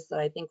ideas that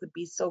I think would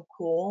be so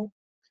cool.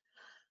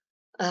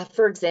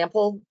 For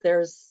example,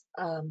 there's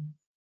a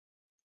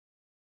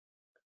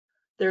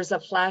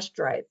flash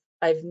drive.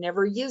 I've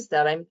never used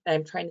that.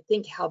 I'm trying to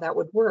think how that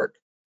would work.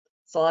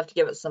 So I'll have to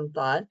give it some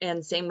thought.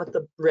 And same with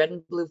the red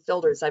and blue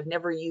filters. I've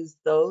never used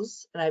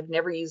those, and I've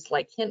never used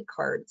like hint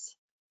cards.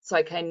 So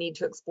I kind of need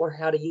to explore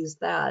how to use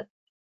that.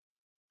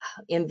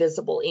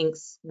 Invisible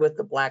inks with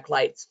the black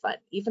light's fun.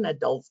 Even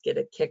adults get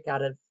a kick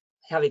out of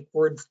having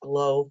words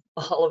glow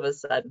all of a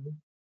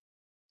sudden.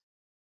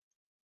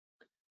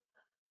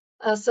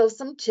 So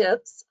some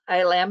tips. I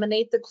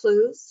laminate the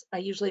clues. I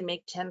usually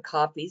make 10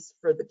 copies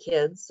for the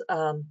kids.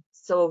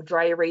 So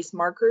dry erase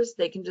markers,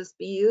 they can just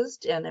be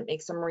used, and it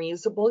makes them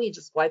reusable. You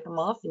just wipe them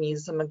off and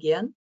use them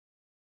again.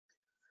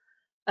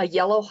 A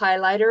yellow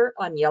highlighter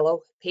on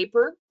yellow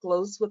paper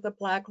glows with a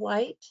black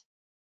light.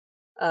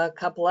 A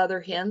couple other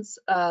hints.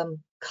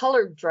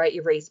 Colored dry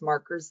erase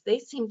markers, they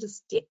seem to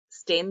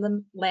stain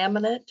the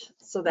laminate,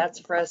 so that's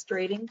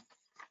frustrating.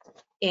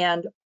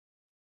 And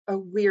a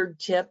weird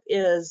tip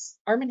is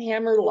Arm &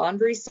 Hammer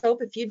laundry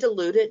soap. If you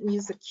dilute it and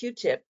use a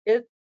Q-tip,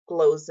 it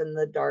glows in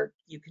the dark.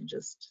 You can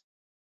just,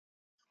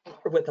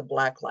 with a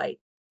black light.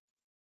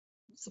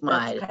 So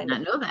I did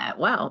not know that.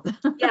 Wow.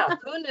 Yeah,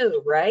 who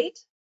knew, right?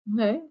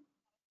 Okay.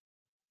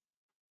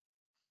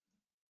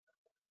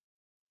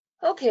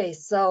 Okay,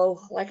 so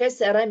like I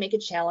said, I make a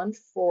challenge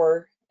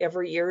for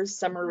every year's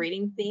summer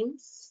reading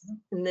themes,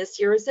 and this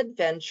year is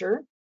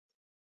adventure.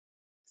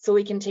 So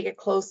we can take a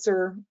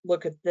closer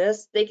look at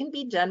this. They can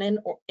be done in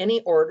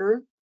any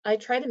order. I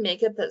try to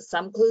make it that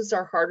some clues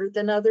are harder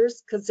than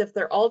others, because if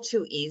they're all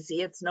too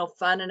easy, it's no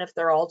fun, and if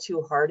they're all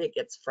too hard, it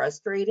gets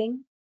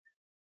frustrating.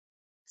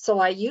 So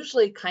I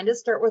usually kind of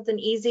start with an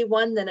easy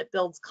one, then it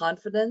builds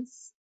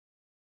confidence,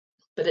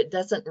 but it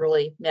doesn't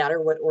really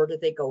matter what order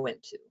they go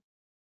into.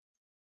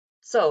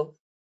 So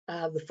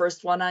the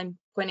first one I'm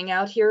pointing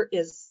out here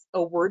is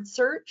a word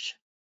search.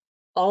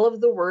 All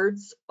of the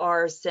words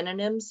are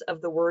synonyms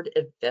of the word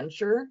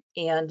adventure,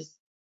 and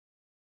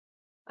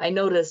I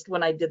noticed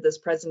when I did this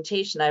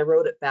presentation, I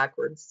wrote it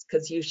backwards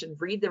because you should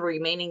read the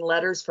remaining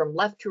letters from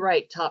left to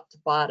right, top to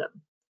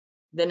bottom.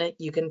 Then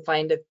you can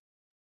find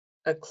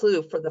a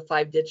clue for the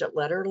 5-digit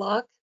letter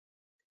lock.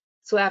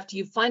 So after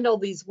you find all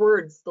these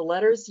words, the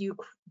letters you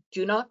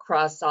do not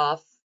cross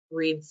off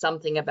read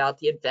something about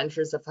the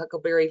adventures of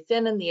Huckleberry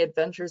Finn and the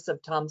adventures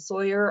of Tom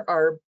Sawyer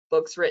are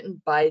books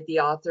written by the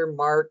author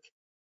Mark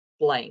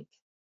blank.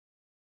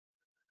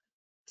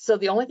 So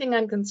the only thing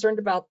I'm concerned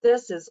about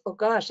this is, oh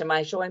gosh, am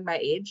I showing my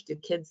age? Do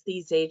kids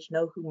these age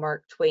know who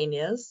Mark Twain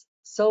is?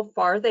 So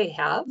far they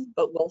have,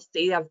 but we'll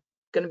see. I'm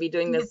going to be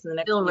doing this in the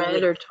next few weeks. Still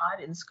read or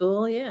taught in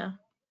school, yeah.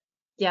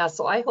 Yeah,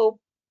 so I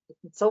hope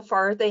so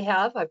far they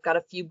have. I've got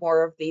a few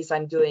more of these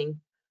I'm doing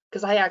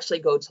because I actually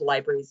go to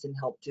libraries and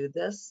help do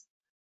this.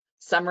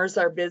 Summers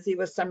are busy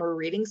with summer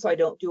reading, so I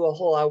don't do a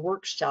whole lot of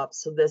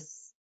workshops. So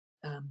this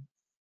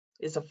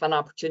is a fun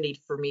opportunity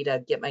for me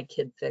to get my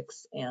kid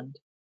fix and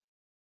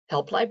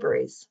help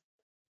libraries.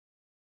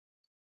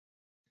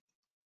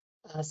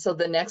 So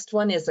the next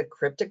one is a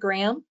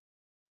cryptogram.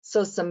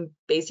 So some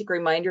basic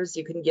reminders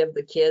you can give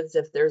the kids.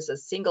 If there's a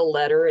single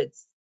letter,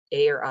 it's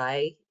A or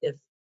I. If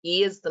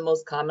E is the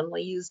most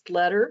commonly used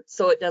letter,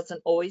 so it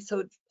doesn't always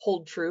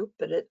hold true,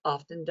 but it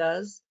often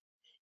does.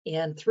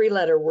 And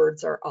 3-letter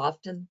words are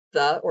often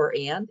the or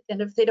and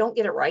if they don't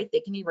get it right,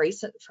 they can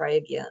erase it and try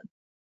again.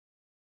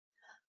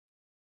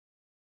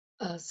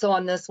 So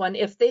on this one,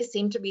 if they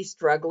seem to be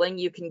struggling,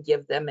 you can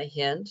give them a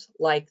hint,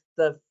 like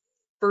the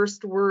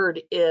first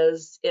word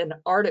is an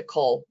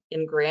article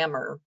in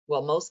grammar.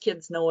 Well, most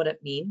kids know what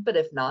it means, but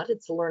if not,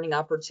 it's a learning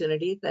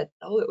opportunity that,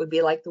 oh, it would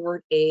be like the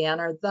word an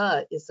or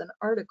the is an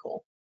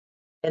article.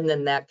 And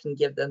then that can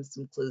give them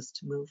some clues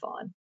to move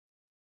on.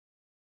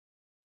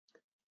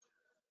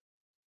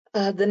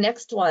 The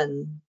next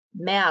one,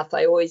 math.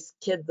 I always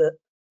kid the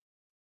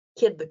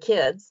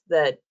kids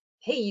that,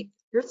 hey,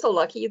 you're so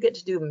lucky you get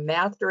to do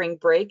math during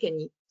break,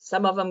 and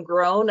some of them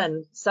groan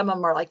and some of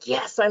them are like,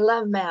 yes, I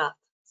love math.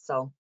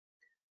 So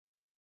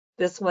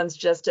this one's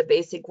just a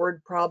basic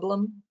word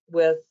problem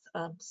with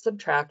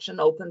subtraction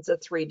opens a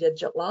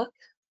 3-digit lock.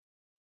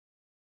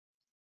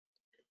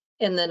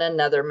 And then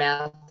another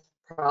math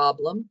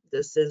problem.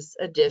 This is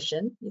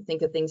addition. You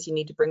think of things you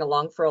need to bring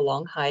along for a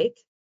long hike.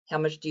 How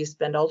much do you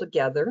spend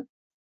altogether?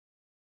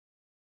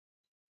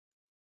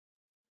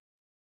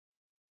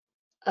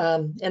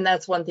 And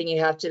that's one thing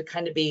you have to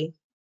kind of be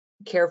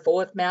careful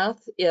with math.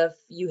 If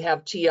you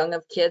have too young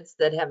of kids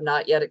that have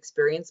not yet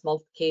experienced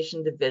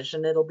multiplication,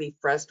 division, it'll be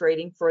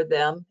frustrating for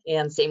them.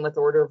 And same with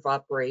order of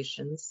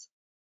operations.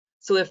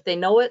 So if they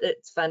know it,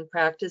 it's fun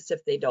practice.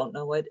 If they don't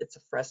know it, it's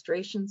a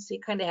frustration. So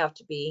you kind of have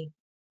to be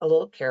a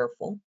little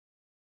careful.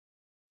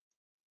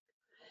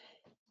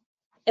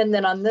 And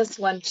then on this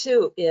one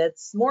too,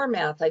 it's more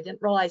math. I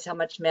didn't realize how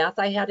much math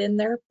I had in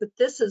there, but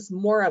this is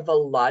more of a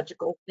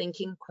logical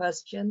thinking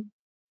question.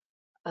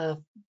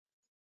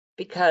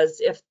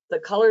 Because if the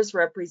colors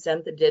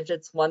represent the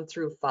digits 1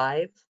 through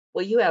 5,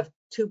 well, you have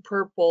 2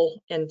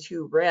 purple and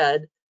 2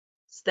 red.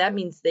 So that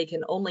means they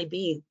can only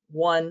be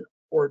 1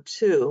 or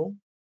 2.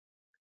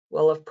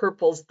 Well, if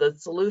purple's the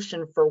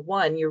solution for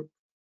 1,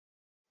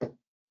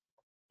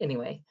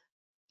 anyway,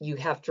 you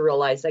have to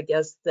realize, I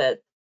guess, that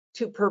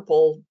 2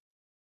 purple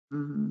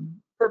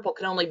can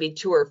only be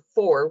 2 or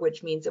 4,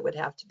 which means it would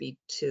have to be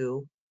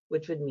 2,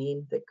 which would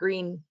mean that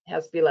green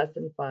has to be less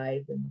than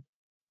 5. And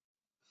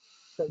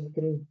so you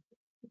can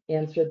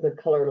answer the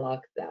color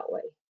lock that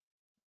way.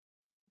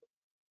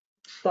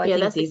 So I Yeah,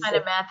 think that's the these kind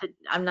of math that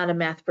I'm not a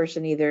math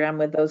person either. I'm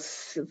with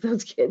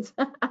those kids.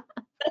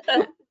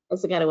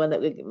 That's the kind of one that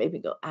would make me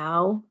go,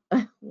 ow.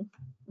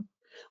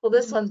 well,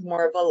 this one's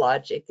more of a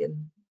logic,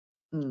 and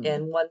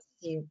Mm,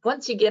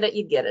 once you get it,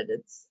 you get it.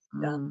 It's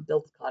mm,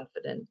 built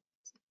confident.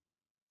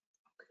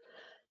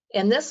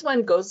 And this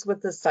one goes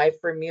with the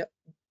cipher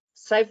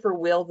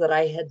wheel that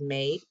I had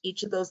made.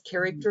 Each of those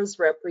characters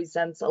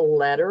represents a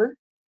letter,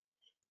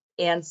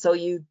 and so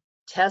you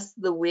test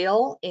the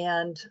wheel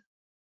and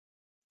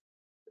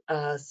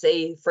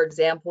say, for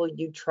example,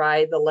 you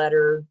try the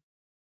letter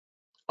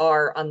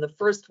R on the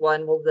first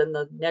one. Well, then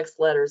the next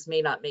letters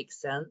may not make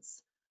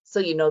sense, so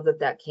you know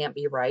that that can't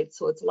be right.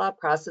 So it's a lot of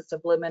process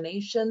of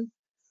elimination.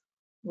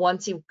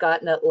 Once you've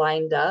gotten it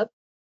lined up,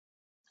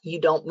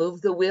 you don't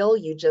move the wheel,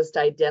 you just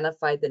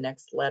identify the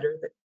next letter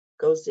that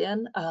goes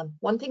in.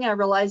 One thing I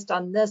realized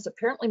on this,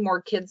 apparently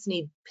more kids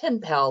need pen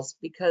pals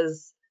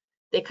because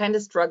they kind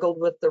of struggled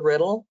with the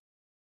riddle.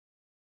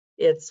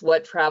 It's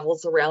what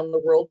travels around the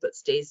world but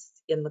stays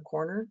in the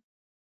corner.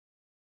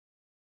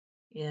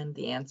 And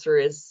the answer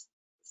is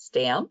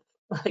stamp.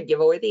 I give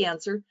away the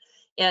answer.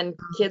 And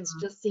kids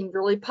just seem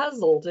really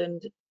puzzled,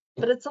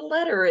 but it's a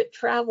letter, it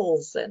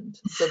travels, and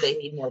so they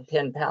need more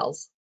pen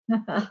pals.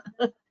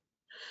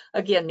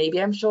 Again,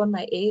 maybe I'm showing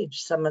my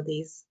age, some of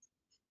these.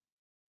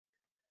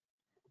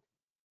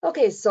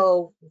 Okay,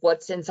 so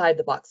what's inside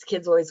the box?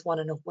 Kids always want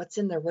to know what's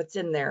in there, what's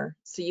in there.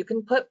 So you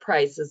can put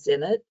prizes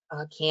in it,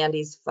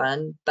 candies,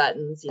 fun,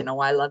 buttons. You know,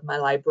 I love my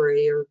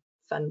library, or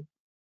fun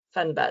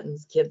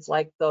buttons. Kids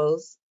like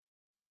those.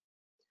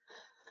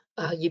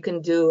 You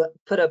can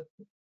put a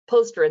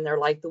poster in there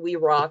like the We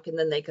Rock, and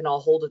then they can all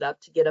hold it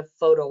up to get a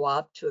photo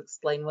op to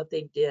explain what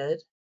they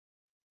did.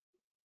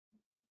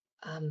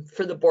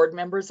 For the board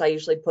members, I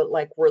usually put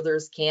like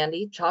Werther's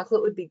candy.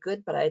 Chocolate would be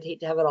good, but I'd hate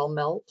to have it all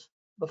melt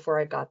before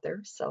I got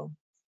there. So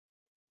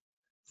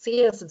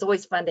yes, it's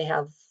always fun to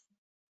have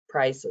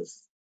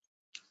prizes.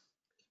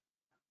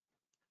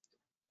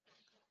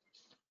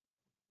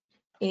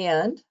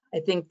 And I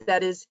think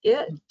that is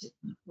it.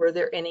 Were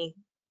there any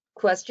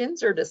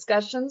questions or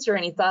discussions or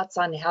any thoughts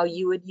on how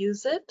you would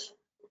use it?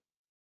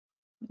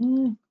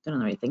 Done the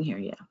right thing here,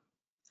 yeah.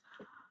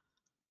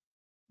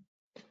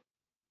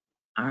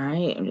 All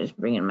right, I'm just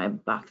bringing my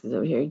boxes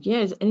over here. Yeah,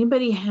 does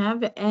anybody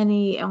have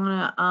any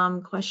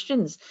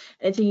questions?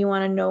 Anything you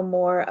want to know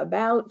more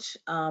about?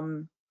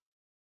 Anything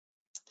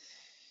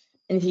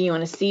you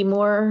want to see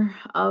more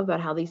of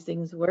about how these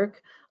things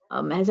work?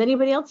 Has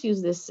anybody else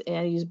used this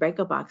and used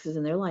breakout boxes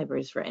in their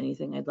libraries for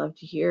anything? I'd love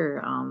to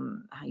hear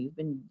how you've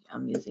been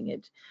using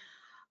it.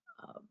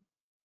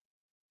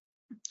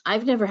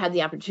 I've never had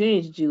the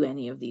opportunity to do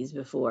any of these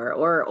before,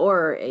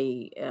 or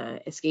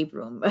a escape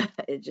room.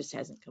 It just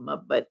hasn't come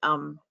up, but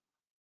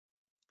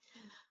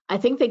I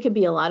think they could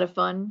be a lot of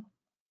fun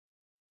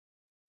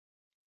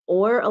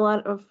or a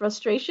lot of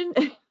frustration,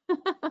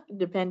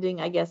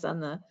 depending, I guess,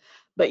 on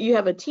but you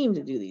have a team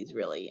to do these,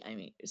 really. I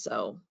mean,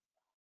 so.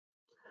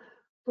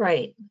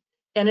 Right.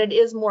 And it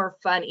is more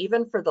fun,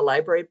 even for the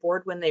library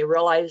board, when they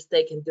realize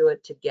they can do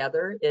it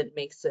together. It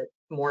makes it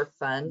more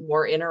fun,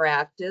 more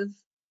interactive.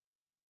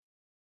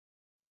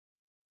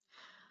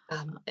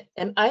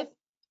 And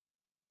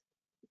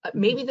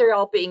maybe they're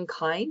all being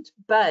kind,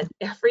 but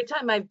every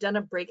time I've done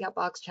a breakout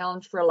box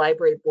challenge for a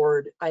library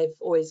board, I've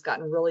always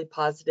gotten really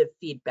positive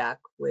feedback,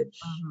 which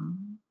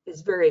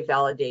is very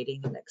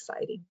validating and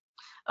exciting.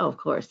 Oh, of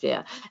course,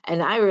 yeah.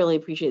 And I really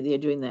appreciate that you're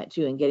doing that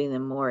too, and getting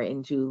them more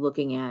into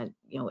looking at,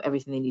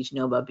 everything they need to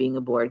know about being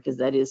a board, because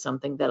that is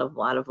something that a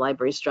lot of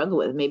libraries struggle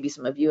with. Maybe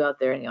some of you out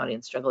there in the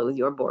audience struggle with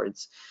your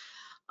boards,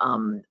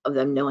 of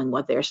them knowing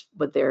what their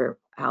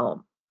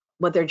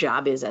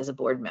job is as a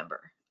board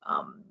member.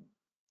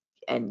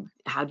 And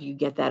how do you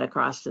get that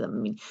across to them? I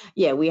mean,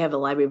 yeah, we have a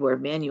library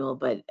board manual,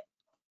 but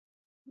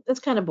it's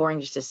kind of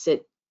boring just to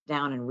sit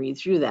down and read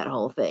through that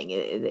whole thing.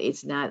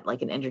 It's not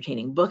like an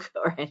entertaining book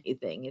or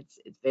anything. It's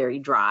very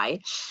dry,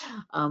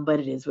 but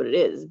it is what it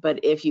is.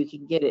 But if you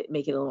can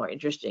make it a little more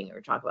interesting,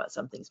 or talk about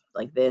some things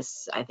like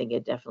this, I think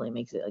it definitely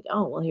makes it like,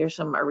 oh, well, here's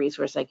a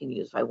resource I can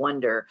use if I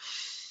wonder,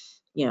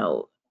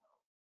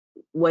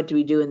 what do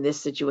we do in this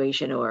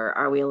situation, or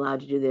are we allowed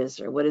to do this,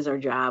 or what is our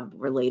job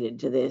related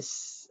to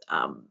this?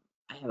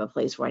 I have a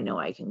place where I know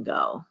I can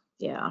go.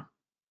 Yeah.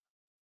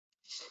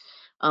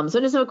 So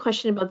I just have a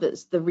question about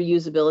this, the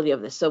reusability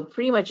of this. So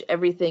pretty much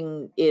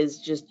everything is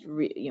just,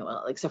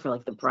 except for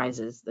like the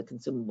prizes, the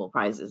consumable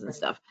prizes and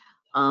stuff.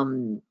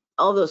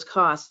 All those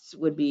costs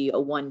would be a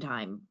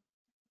one-time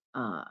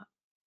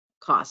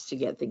cost to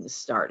get things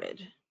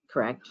started,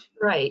 correct?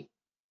 Right.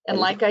 And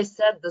like I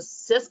said, the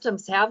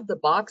systems have the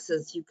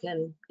boxes. You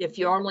can, if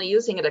you're only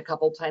using it a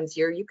couple times a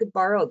year, you could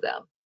borrow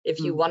them. If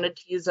you wanted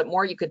to use it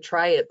more, you could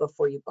try it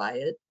before you buy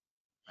it.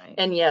 Right.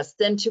 And yes,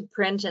 then to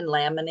print and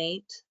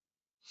laminate,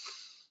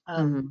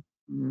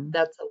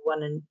 that's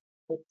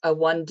a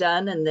one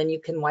done, and then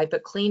you can wipe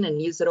it clean and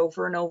use it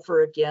over and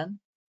over again.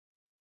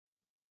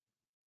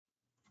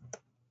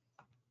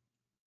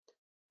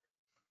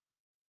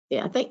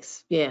 Yeah,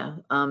 thanks. Yeah.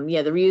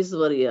 Yeah, the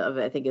reusability of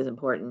it I think is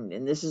important.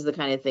 And this is the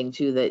kind of thing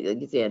too that,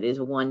 like you said, is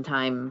a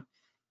one-time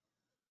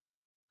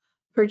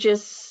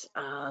purchase.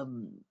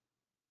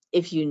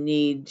 If you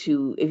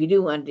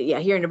do want to, yeah,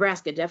 here in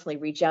Nebraska, definitely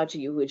reach out to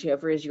you,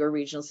 whichever is your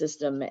regional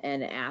system,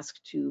 and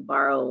ask to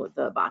borrow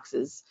the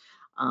boxes,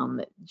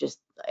 just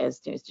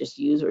just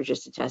use or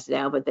just to test it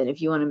out. But then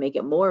if you want to make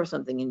it more of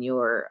something in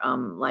your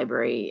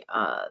library,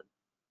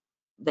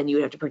 then you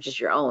would have to purchase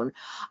your own.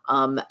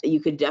 You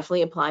could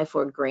definitely apply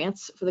for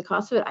grants for the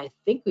cost of it. I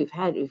think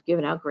we've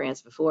given out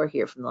grants before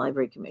here from the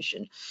Library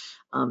Commission.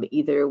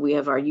 Either we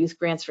have our youth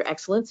grants for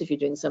excellence if you're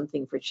doing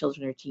something for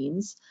children or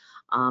teens,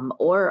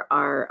 or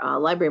our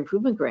library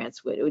improvement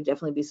grants. It would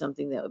definitely be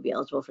something that would be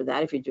eligible for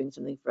that if you're doing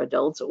something for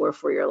adults or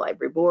for your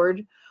library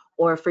board,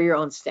 or for your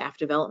own staff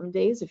development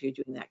days if you're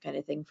doing that kind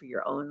of thing for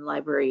your own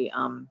library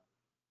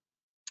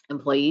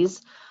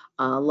employees.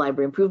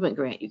 Library improvement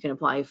grant you can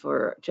apply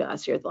for to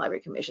us here at the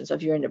Library Commission. So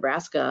if you're in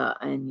Nebraska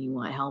and you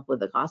want help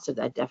with the cost of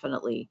that,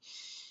 definitely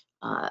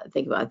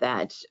think about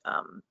that.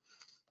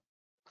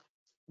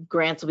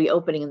 Grants will be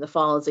opening in the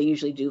fall as they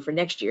usually do for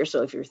next year.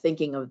 So if you're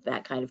thinking of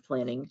that kind of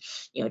planning,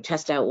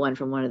 test out one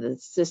from one of the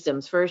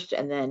systems first,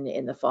 and then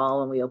in the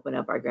fall when we open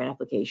up our grant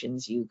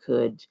applications, you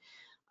could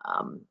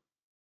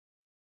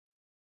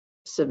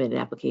submit an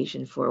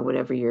application for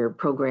whatever your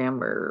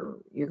program or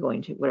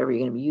whatever you're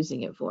going to be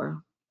using it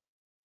for.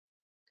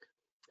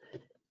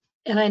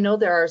 And I know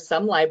there are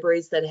some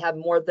libraries that have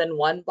more than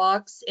one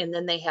box, and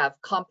then they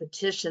have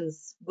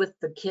competitions with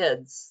the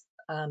kids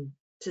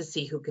to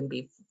see who can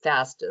be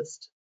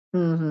fastest.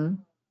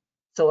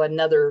 So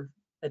another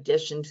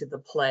addition to the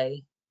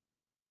play.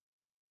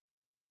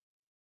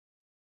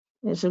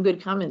 There's some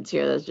good comments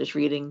here that I was just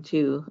reading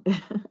too.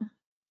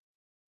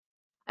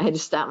 I had to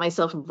stop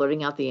myself from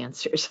blurting out the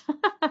answers.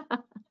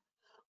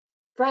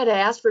 Right, I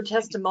asked for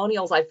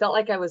testimonials. I felt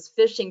like I was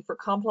fishing for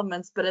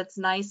compliments, but it's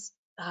nice.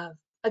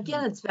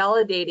 Again, it's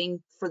validating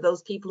for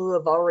those people who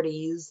have already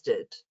used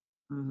it.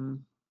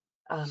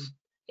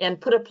 And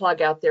put a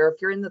plug out there. If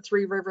you're in the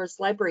Three Rivers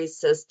Library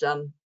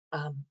System,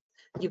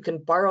 you can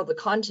borrow the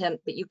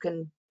content, but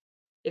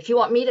if you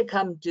want me to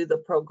come do the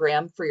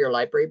program for your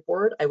library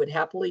board, I would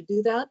happily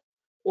do that.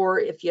 Or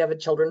if you have a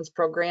children's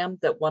program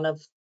that one of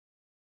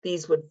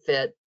these would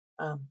fit,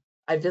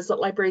 I visit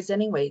libraries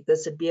anyway.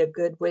 This would be a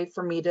good way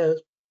for me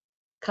to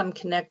come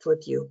connect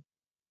with you.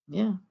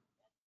 Yeah.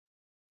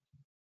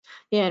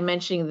 Yeah, and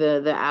mentioning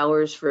the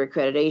hours for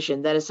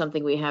accreditation, that is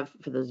something we have,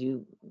 for those of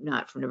you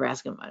not from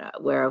Nebraska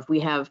aware of.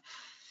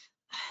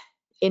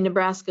 In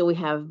Nebraska, we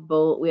have an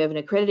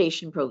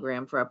accreditation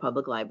program for our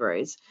public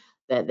libraries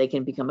that they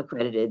can become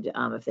accredited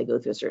if they go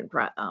through a certain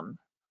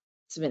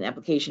submit an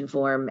application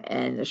form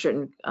and a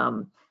certain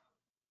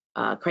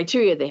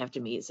criteria they have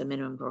to meet, some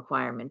minimum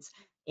requirements.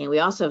 And we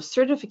also have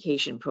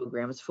certification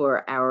programs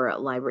for our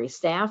library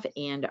staff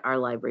and our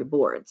library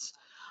boards.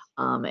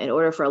 In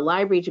order for a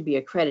library to be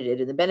accredited,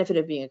 and the benefit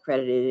of being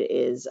accredited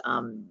is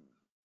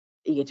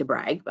you get to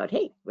brag about,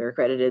 hey, we're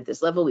accredited at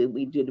this level.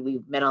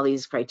 We met all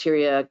these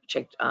criteria,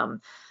 checked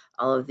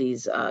all of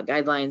these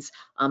guidelines,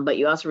 but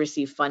you also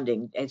receive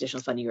funding,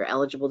 additional funding. You're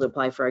eligible to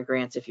apply for our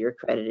grants if you're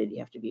accredited. You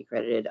have to be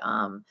accredited.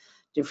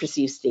 To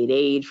receive state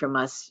aid from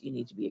us, you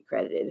need to be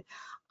accredited.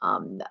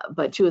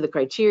 But two of the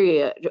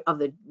criteria of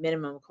the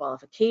minimum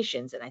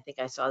qualifications, and I think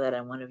I saw that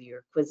on one of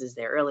your quizzes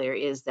there earlier,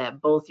 is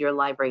that both your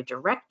library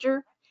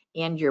director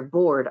and your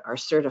board are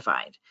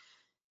certified.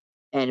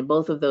 And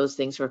both of those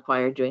things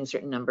require doing a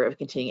certain number of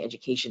continuing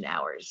education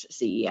hours,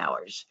 CE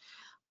hours,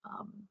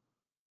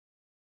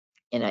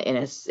 in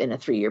a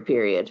 3-year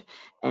period.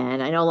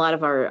 And I know a lot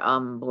of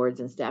our boards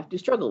and staff do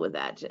struggle with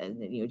that,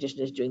 and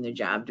just doing their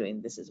job,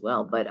 doing this as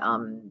well. But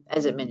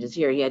as it mentions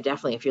here, yeah,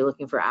 definitely, if you're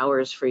looking for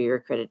hours for your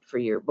credit for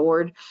your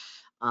board,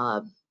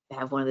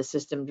 have one of the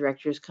system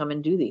directors come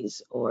and do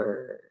these,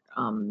 or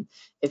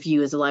if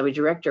you as a library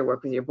director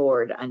work with your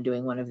board on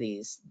doing one of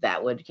these,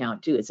 that would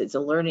count too. It's a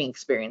learning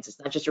experience. It's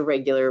not just a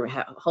regular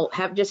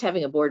just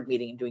having a board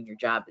meeting and doing your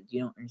job.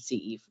 You don't earn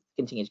CE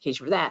continuing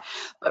education for that,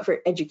 but for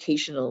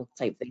educational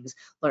type things,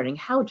 learning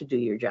how to do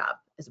your job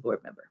as a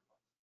board member.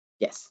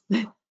 Yes.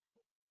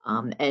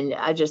 And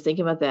I just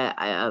thinking about that,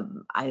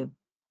 I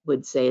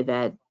would say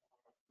that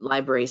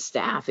library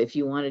staff, if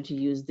you wanted to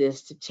use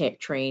this to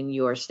train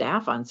your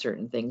staff on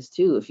certain things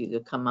too, if you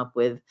could come up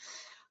with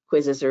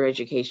quizzes or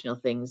educational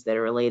things that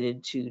are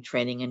related to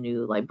training a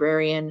new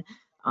librarian,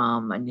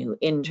 a new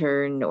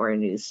intern, or a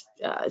new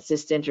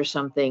assistant or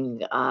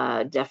something,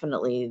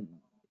 definitely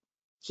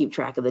keep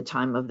track of the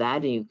time of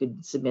that. And you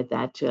could submit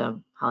that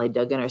to Holly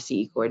Duggan, our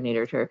CE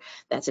coordinator.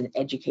 That's an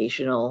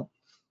educational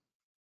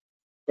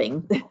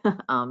thing,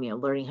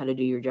 learning how to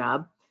do your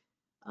job,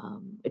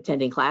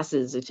 attending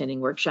classes, attending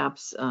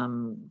workshops,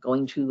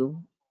 going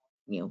to,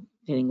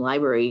 attending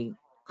library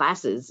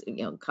classes,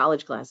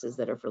 college classes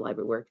that are for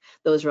library work.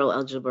 Those are all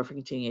eligible for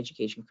continuing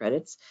education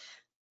credits.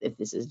 If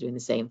this is doing the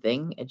same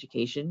thing,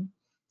 education.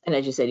 And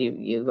as you said,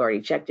 you've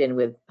already checked in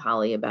with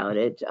Holly about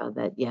it,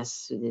 that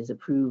yes, it is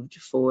approved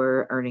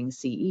for earning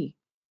CE.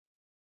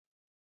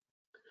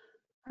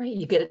 Right,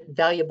 you get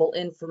valuable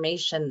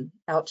information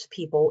out to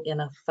people in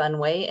a fun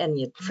way, and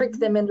you trick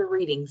them into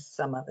reading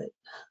some of it.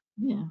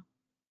 Yeah.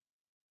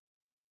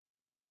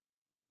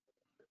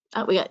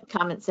 We got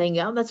comments saying,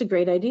 oh, that's a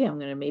great idea. I'm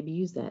going to maybe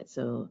use that.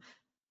 So,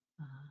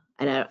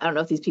 and I don't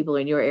know if these people are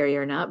in your area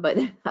or not, but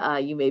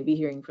you may be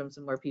hearing from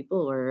some more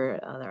people, or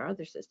there are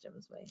other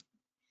systems.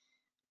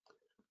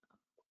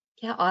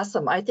 Yeah,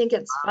 awesome. I think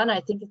it's fun. I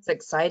think it's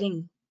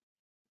exciting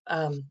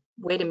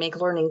way to make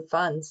learning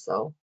fun.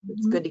 So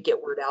it's good to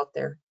get word out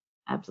there.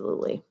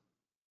 Absolutely.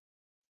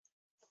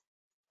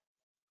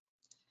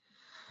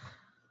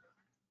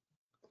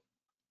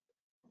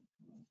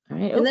 All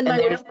right. And then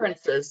my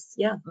references.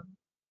 Yeah.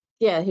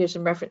 Yeah, here's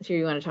some reference here.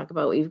 You want to talk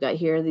about what you've got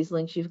here, these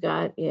links you've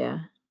got? Yeah.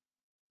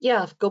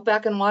 Yeah, go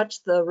back and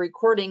watch the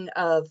recording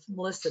of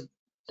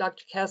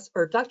Dr.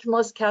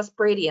 Melissa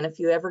Cass-Brady. And if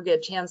you ever get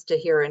a chance to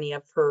hear any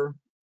of her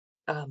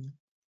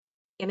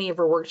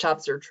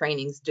workshops or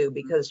trainings, do,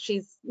 because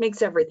she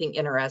makes everything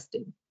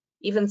interesting.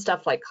 Even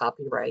stuff like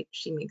copyright,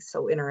 she makes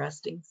so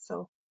interesting.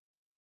 So,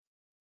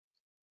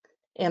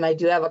 and I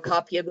do have a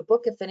copy of the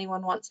book if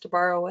anyone wants to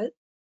borrow it.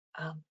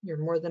 You're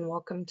more than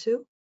welcome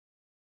to.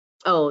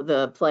 Oh,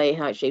 the play,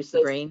 How It Shapes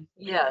the Brain?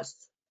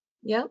 Yes.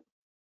 Yep.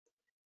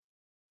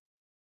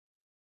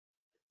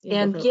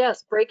 Yeah, and definitely.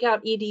 yes,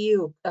 Breakout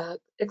EDU,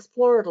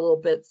 explore it a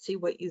little bit, see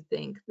what you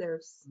think.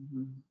 There's,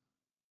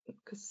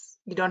 because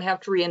you don't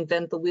have to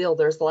reinvent the wheel.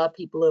 There's a lot of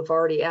people who have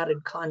already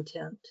added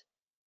content.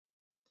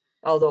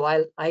 Although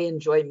I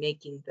enjoy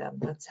making them.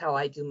 That's how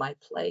I do my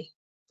play.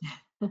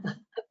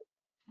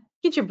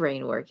 Get your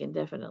brain working,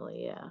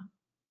 definitely, yeah.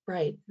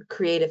 Right,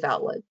 creative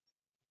outlet.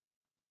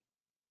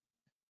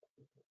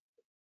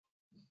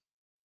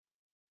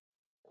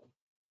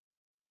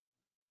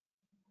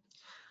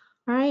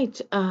 All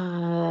right.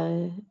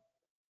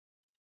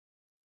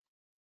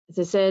 As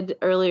I said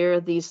earlier,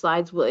 these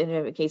slides will,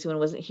 in case anyone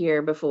wasn't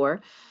here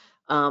before,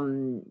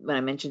 when I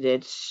mentioned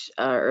it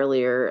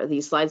earlier,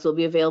 these slides will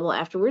be available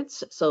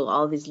afterwards. So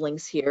all these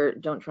links here,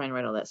 don't try and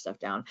write all that stuff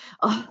down.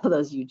 All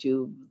those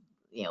YouTube,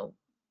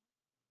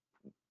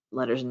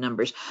 letters and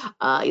numbers.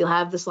 You'll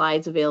have the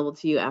slides available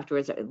to you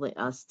afterwards.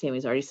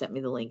 Tammy's already sent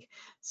me the link.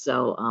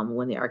 So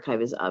when the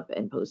archive is up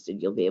and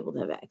posted, you'll be able to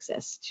have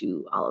access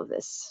to all of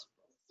this.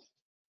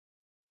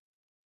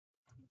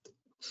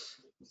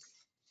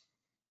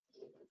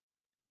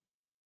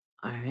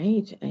 All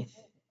right, I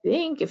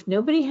think if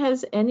nobody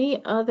has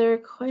any other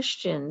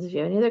questions, if you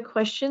have any other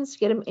questions,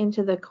 get them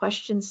into the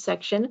questions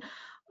section.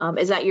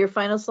 Is that your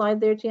final slide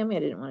there, Tammy?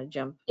 I didn't want to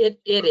jump. It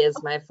is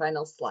my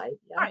final slide.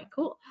 Yeah. All right,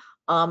 cool.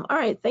 All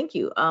right, thank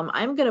you.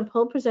 I'm going to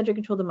pull presenter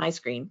control to my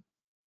screen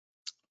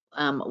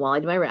while I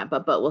do my wrap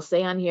up, but we'll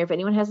stay on here. If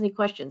anyone has any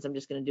questions, I'm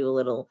just going to do a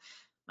little,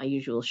 my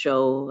usual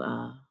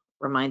show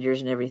reminders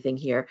and everything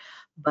here.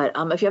 But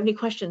if you have any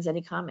questions,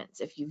 any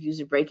comments, if you've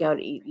used a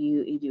Breakout,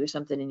 you do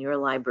something in your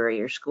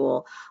library or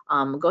school,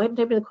 go ahead and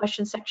type in the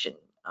question section.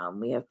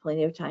 We have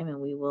plenty of time and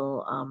we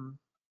will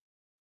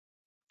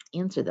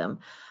answer them.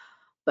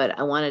 But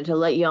I wanted to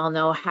let you all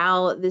know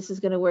how this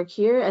is going to work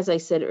here. As I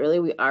said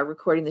earlier, we are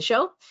recording the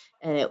show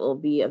and it will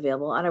be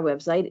available on our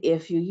website.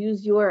 If you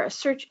use your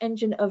search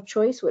engine of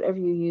choice, whatever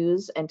you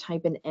use, and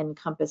type in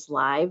NCompass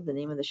Live, the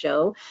name of the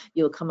show,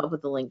 you'll come up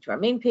with a link to our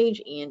main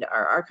page and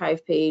our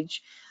archive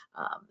page.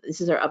 This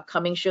is our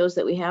upcoming shows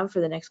that we have for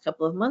the next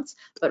couple of months.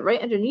 But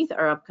right underneath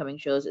our upcoming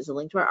shows is a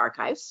link to our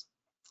archives.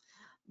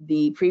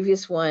 The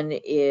previous one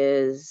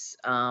is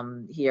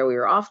here. We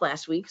were off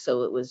last week,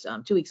 so it was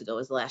 2 weeks ago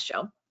was the last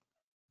show.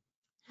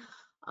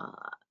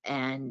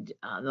 And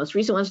the most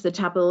recent one's at the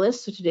top of the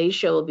list. So today's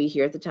show will be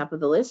here at the top of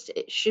the list.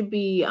 It should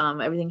be,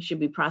 everything should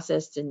be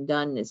processed and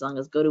done as long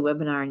as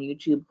GoToWebinar and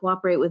YouTube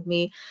cooperate with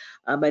me.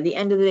 By the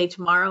end of the day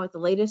tomorrow at the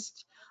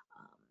latest,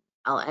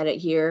 I'll add it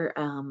here.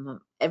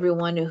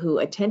 Everyone who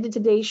attended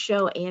today's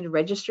show and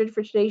registered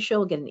for today's show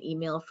will get an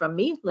email from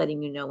me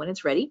letting you know when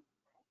it's ready.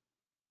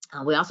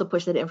 We also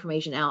push that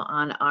information out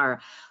on our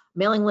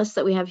mailing list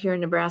that we have here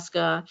in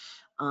Nebraska,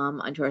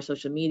 onto our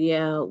social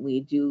media.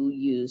 We do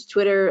use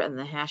Twitter and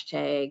the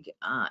hashtag.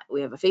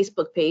 We have a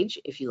Facebook page.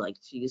 If you like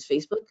to use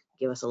Facebook,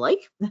 give us a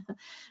like.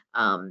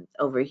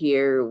 Over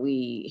here,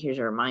 here's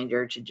a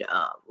reminder to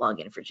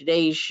log in for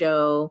today's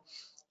show.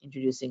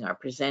 introducing our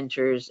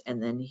presenters,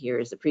 and then here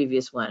is the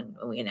previous one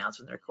when we announced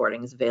when the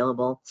recording is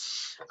available.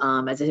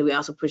 As I said, we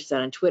also push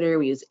that on Twitter.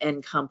 We use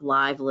NComp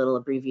Live, a little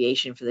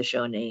abbreviation for the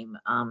show name,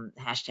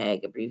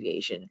 hashtag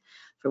abbreviation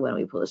for when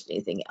we post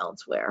anything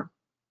elsewhere.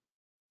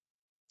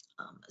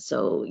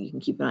 So you can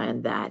keep an eye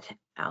on that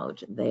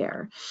out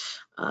there.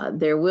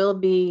 There will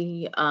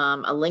be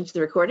a link to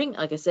the recording.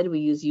 Like I said,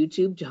 we use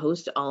YouTube to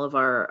host all of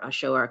our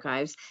show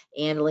archives,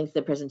 and a link to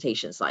the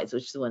presentation slides,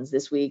 which the ones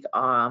this week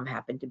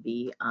happen to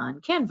be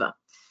on Canva.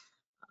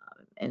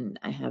 And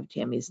I have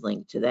Tammy's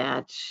link to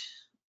that.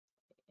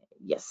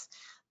 Yes,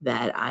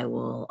 that I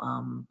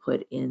will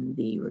put in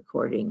the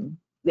recording,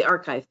 the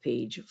archive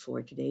page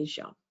for today's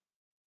show.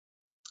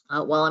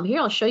 While I'm here,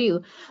 I'll show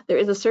you, there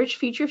is a search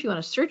feature if you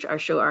want to search our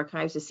show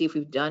archives to see if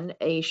we've done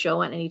a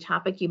show on any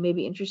topic you may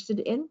be interested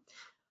in.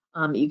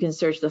 You can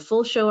search the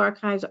full show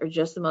archives or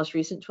just the most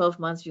recent 12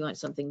 months if you want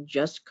something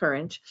just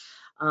current.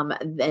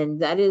 And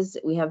that is,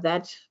 we have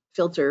that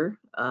filter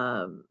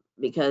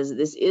because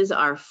this is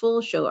our full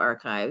show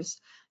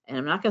archives. And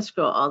I'm not going to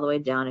scroll all the way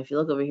down. If you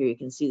look over here, you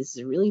can see this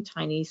is a really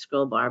tiny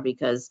scroll bar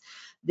because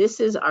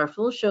this is our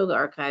full show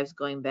archives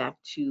going back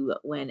to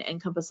when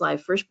NCompass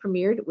Live first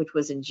premiered, which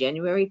was in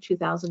January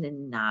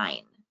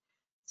 2009.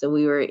 So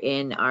we were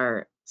in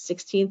our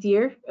 16th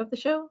year of the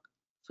show,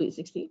 sweet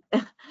 16.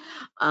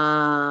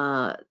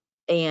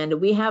 And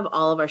we have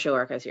all of our show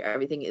archives here.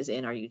 Everything is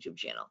in our YouTube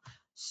channel.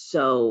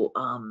 So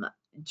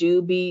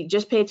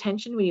just pay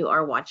attention when you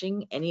are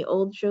watching any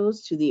old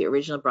shows to the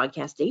original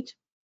broadcast date.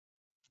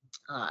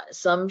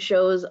 Some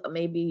shows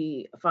may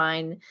be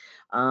fine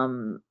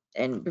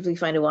and perfectly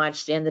fine to watch,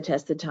 stand the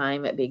test of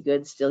time, be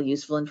good, still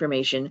useful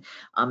information,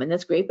 and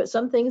that's great, but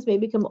some things may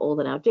become old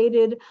and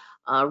outdated.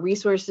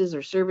 Resources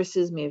or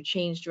services may have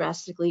changed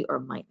drastically or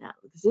might not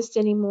exist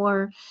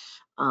anymore.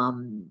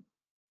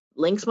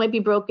 Links might be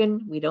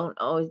broken. We don't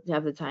always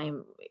have the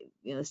time,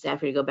 the staff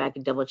here to go back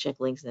and double check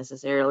links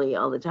necessarily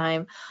all the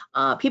time.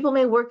 People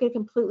may work in a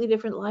completely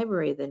different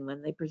library than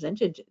when they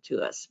presented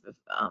to us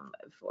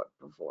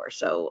before.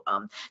 So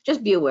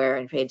just be aware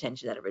and pay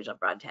attention to that original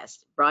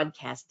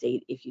broadcast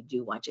date if you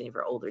do watch any of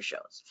our older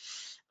shows.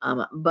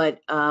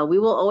 But we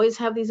will always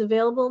have these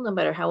available no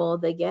matter how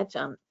old they get.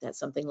 That's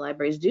something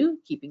libraries do,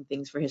 keeping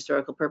things for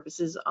historical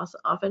purposes also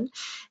often.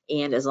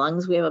 And as long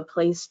as we have a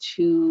place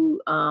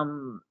to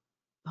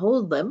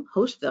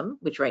host them,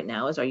 which right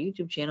now is our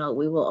YouTube channel,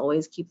 we will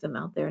always keep them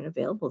out there and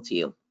available to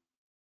you.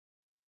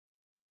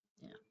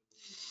 Yeah.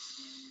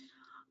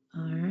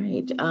 All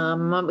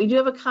right. We do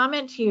have a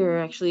comment here,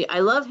 actually.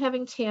 I love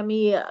having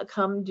Tammi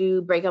come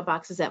do breakout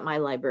boxes at my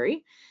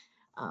library.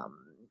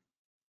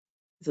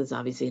 So it's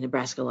obviously a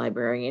Nebraska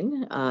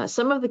librarian.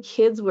 Some of the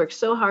kids work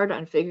so hard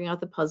on figuring out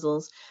the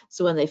puzzles,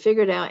 so when they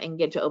figure it out and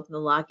get to open the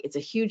lock, it's a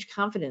huge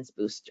confidence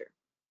booster.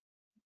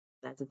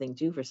 That's a thing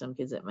too for some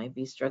kids that might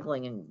be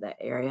struggling in that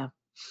area.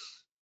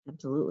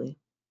 Absolutely.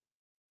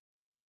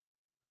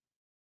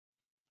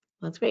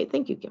 That's great.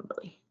 Thank you,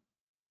 Kimberly.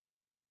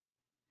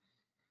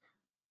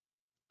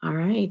 All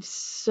right.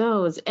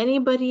 So does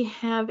anybody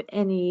have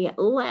any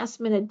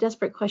last minute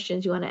desperate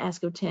questions you want to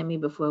ask of Tammi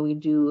before we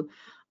do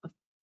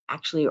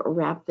actually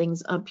wrap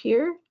things up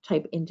here?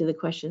 Type into the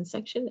question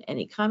section.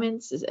 Any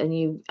comments? Does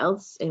anyone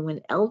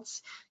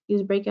else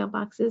use breakout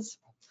boxes?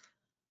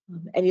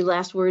 Any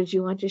last words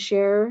you want to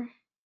share,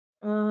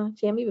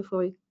 Tammi, before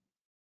we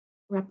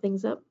wrap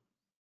things up?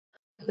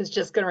 I was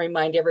just going to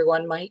remind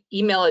everyone, my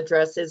email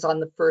address is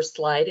on the first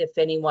slide if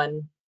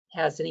anyone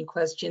has any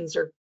questions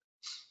or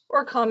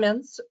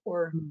comments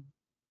or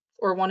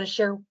want to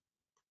share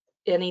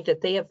any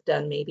that they have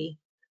done maybe,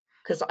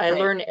 because I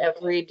learn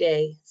every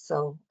day.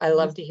 So I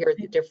love to hear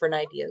the different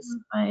ideas.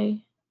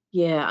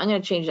 Yeah, I'm going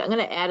to change it. I'm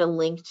going to add a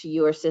link to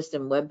your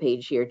system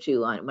webpage here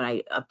too when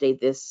I update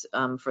this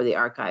for the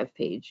archive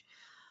page.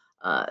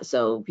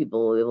 So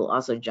people will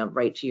also jump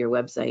right to your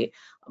website.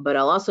 But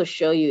I'll also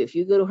show you, if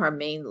you go to our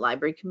main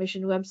Library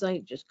Commission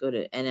website, just go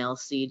to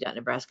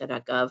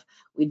nlc.nebraska.gov.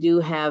 We do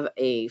have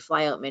a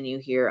flyout menu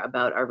here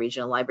about our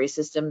regional library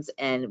systems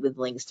and with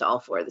links to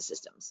all 4 of the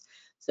systems.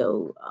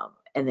 So,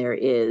 and there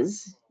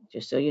is,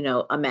 just so you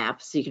know, a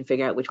map so you can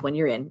figure out which one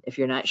you're in if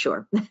you're not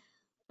sure.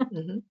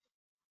 Mm-hmm.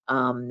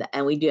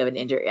 And we do have an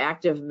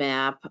interactive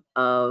map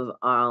of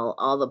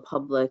all the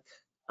public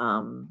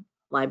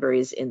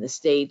libraries in the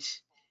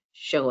state,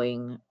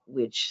 showing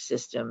which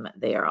system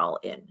they are all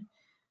in.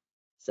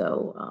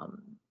 So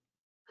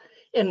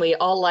and we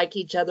all like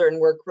each other and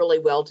work really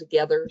well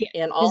together,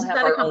 yeah, and all have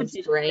our own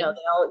strengths.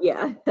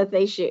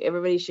 They share,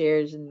 everybody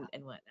shares and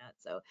whatnot.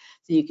 So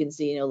you can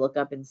see, look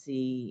up and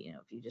see,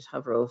 if you just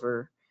hover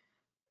over,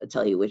 it'll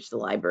tell you which the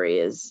library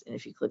is, and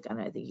if you click on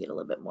it, I think you get a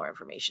little bit more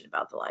information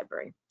about the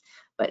library.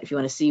 But if you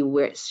want to see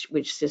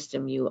which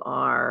system you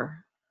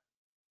are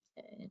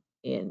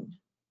in,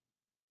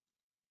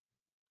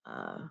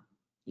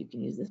 you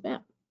can use this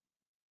map.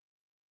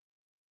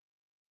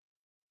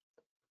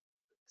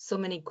 So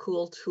many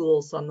cool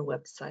tools on the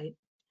website.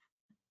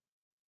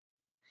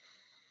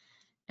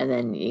 And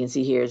then you can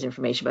see here is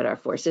information about our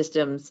 4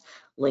 systems,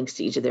 links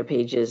to each of their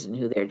pages and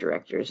who their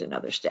directors and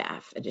other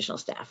staff, additional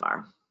staff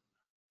are.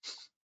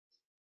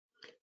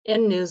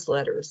 And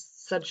newsletters,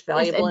 such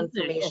valuable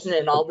information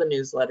in all the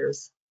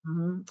newsletters.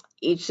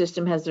 Each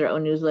system has their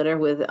own newsletter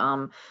with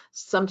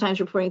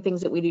sometimes reporting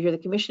things that we do here at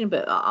the commission,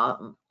 but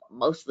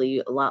mostly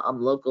a lot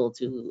local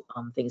to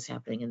things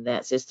happening in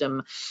that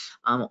system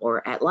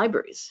or at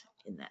libraries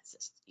in that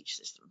system, each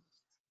system.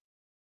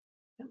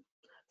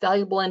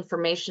 Valuable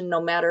information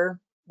no matter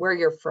where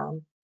you're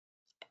from.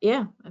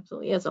 Yeah,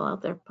 absolutely. Yeah, it's all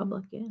out there,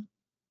 public, yeah.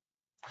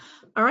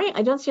 All right,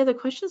 I don't see other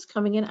questions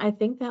coming in. I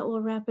think that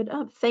will wrap it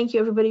up. Thank you,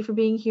 everybody, for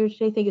being here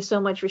today. Thank you so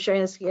much for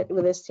sharing this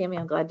with us, Tammi.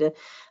 I'm glad to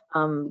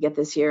get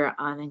this here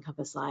on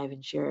NCompass Live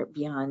and share it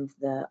beyond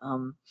the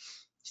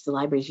just the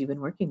libraries you've been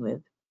working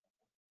with.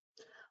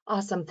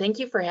 Awesome. Thank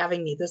you for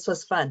having me. This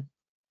was fun.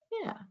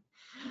 Yeah.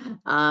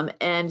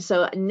 And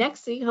so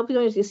next week, hope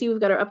you see we've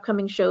got our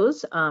upcoming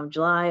shows.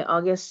 July,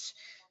 August.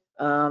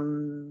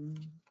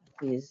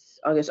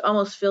 August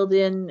almost filled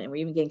in, and we're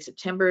even getting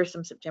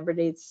some September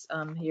dates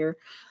here.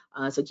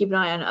 So keep an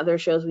eye on other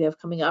shows we have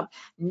coming up.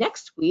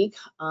 Next week,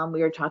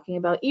 we are talking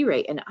about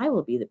E-rate, and I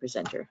will be the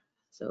presenter.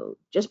 So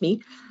just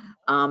me,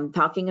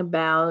 talking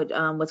about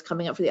what's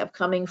coming up for the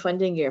upcoming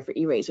funding year for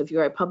E-rate. So if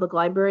you're a public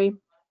library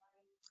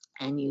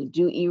and you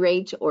do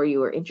E-rate, or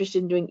you are interested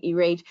in doing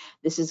E-rate,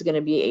 this is going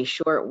to be a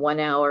short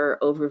 1-hour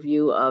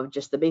overview of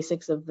just the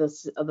basics of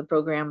the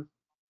program,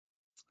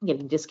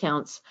 getting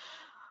discounts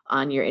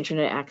on your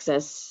internet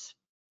access,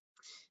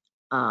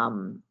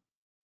 and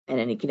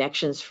any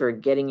connections for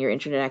getting your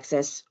internet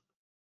access.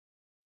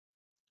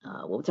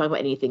 We'll talk about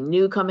anything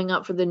new coming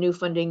up for the new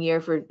funding year.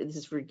 This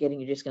is for getting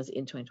your discounts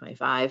in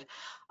 2025.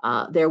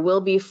 There will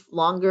be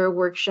longer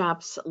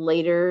workshops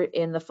later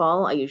in the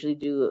fall. I usually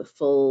do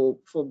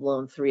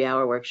full-blown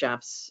 3-hour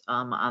workshops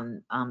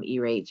on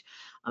E-rate,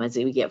 as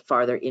we get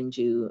farther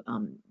into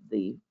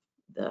the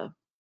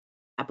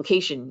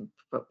application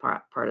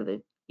part of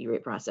the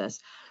E-rate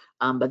process.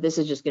 But this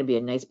is just going to be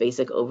a nice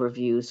basic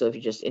overview. So if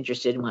you're just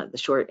interested and want the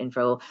short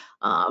info,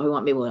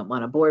 maybe we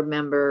want a board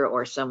member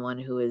or someone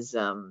who is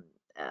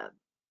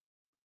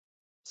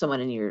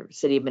someone in your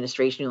city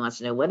administration who wants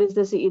to know what is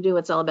this that you do,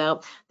 what's all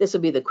about, this will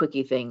be the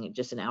quickie thing,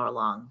 just an hour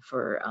long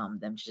for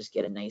them to just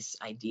get a nice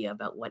idea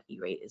about what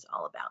E-rate is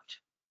all about.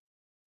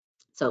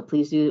 So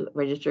please do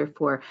register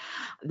for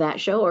that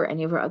show or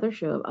any of our other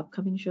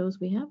upcoming shows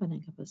we have on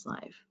NCompass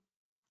Live.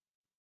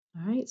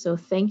 All right, so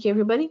thank you,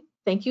 everybody.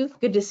 Thank you.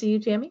 Good to see you,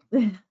 Tammi.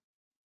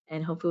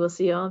 And hopefully we'll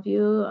see all of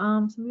you,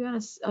 some of you on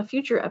a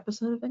future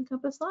episode of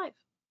NCompass Live.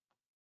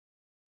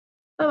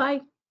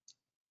 Bye-bye.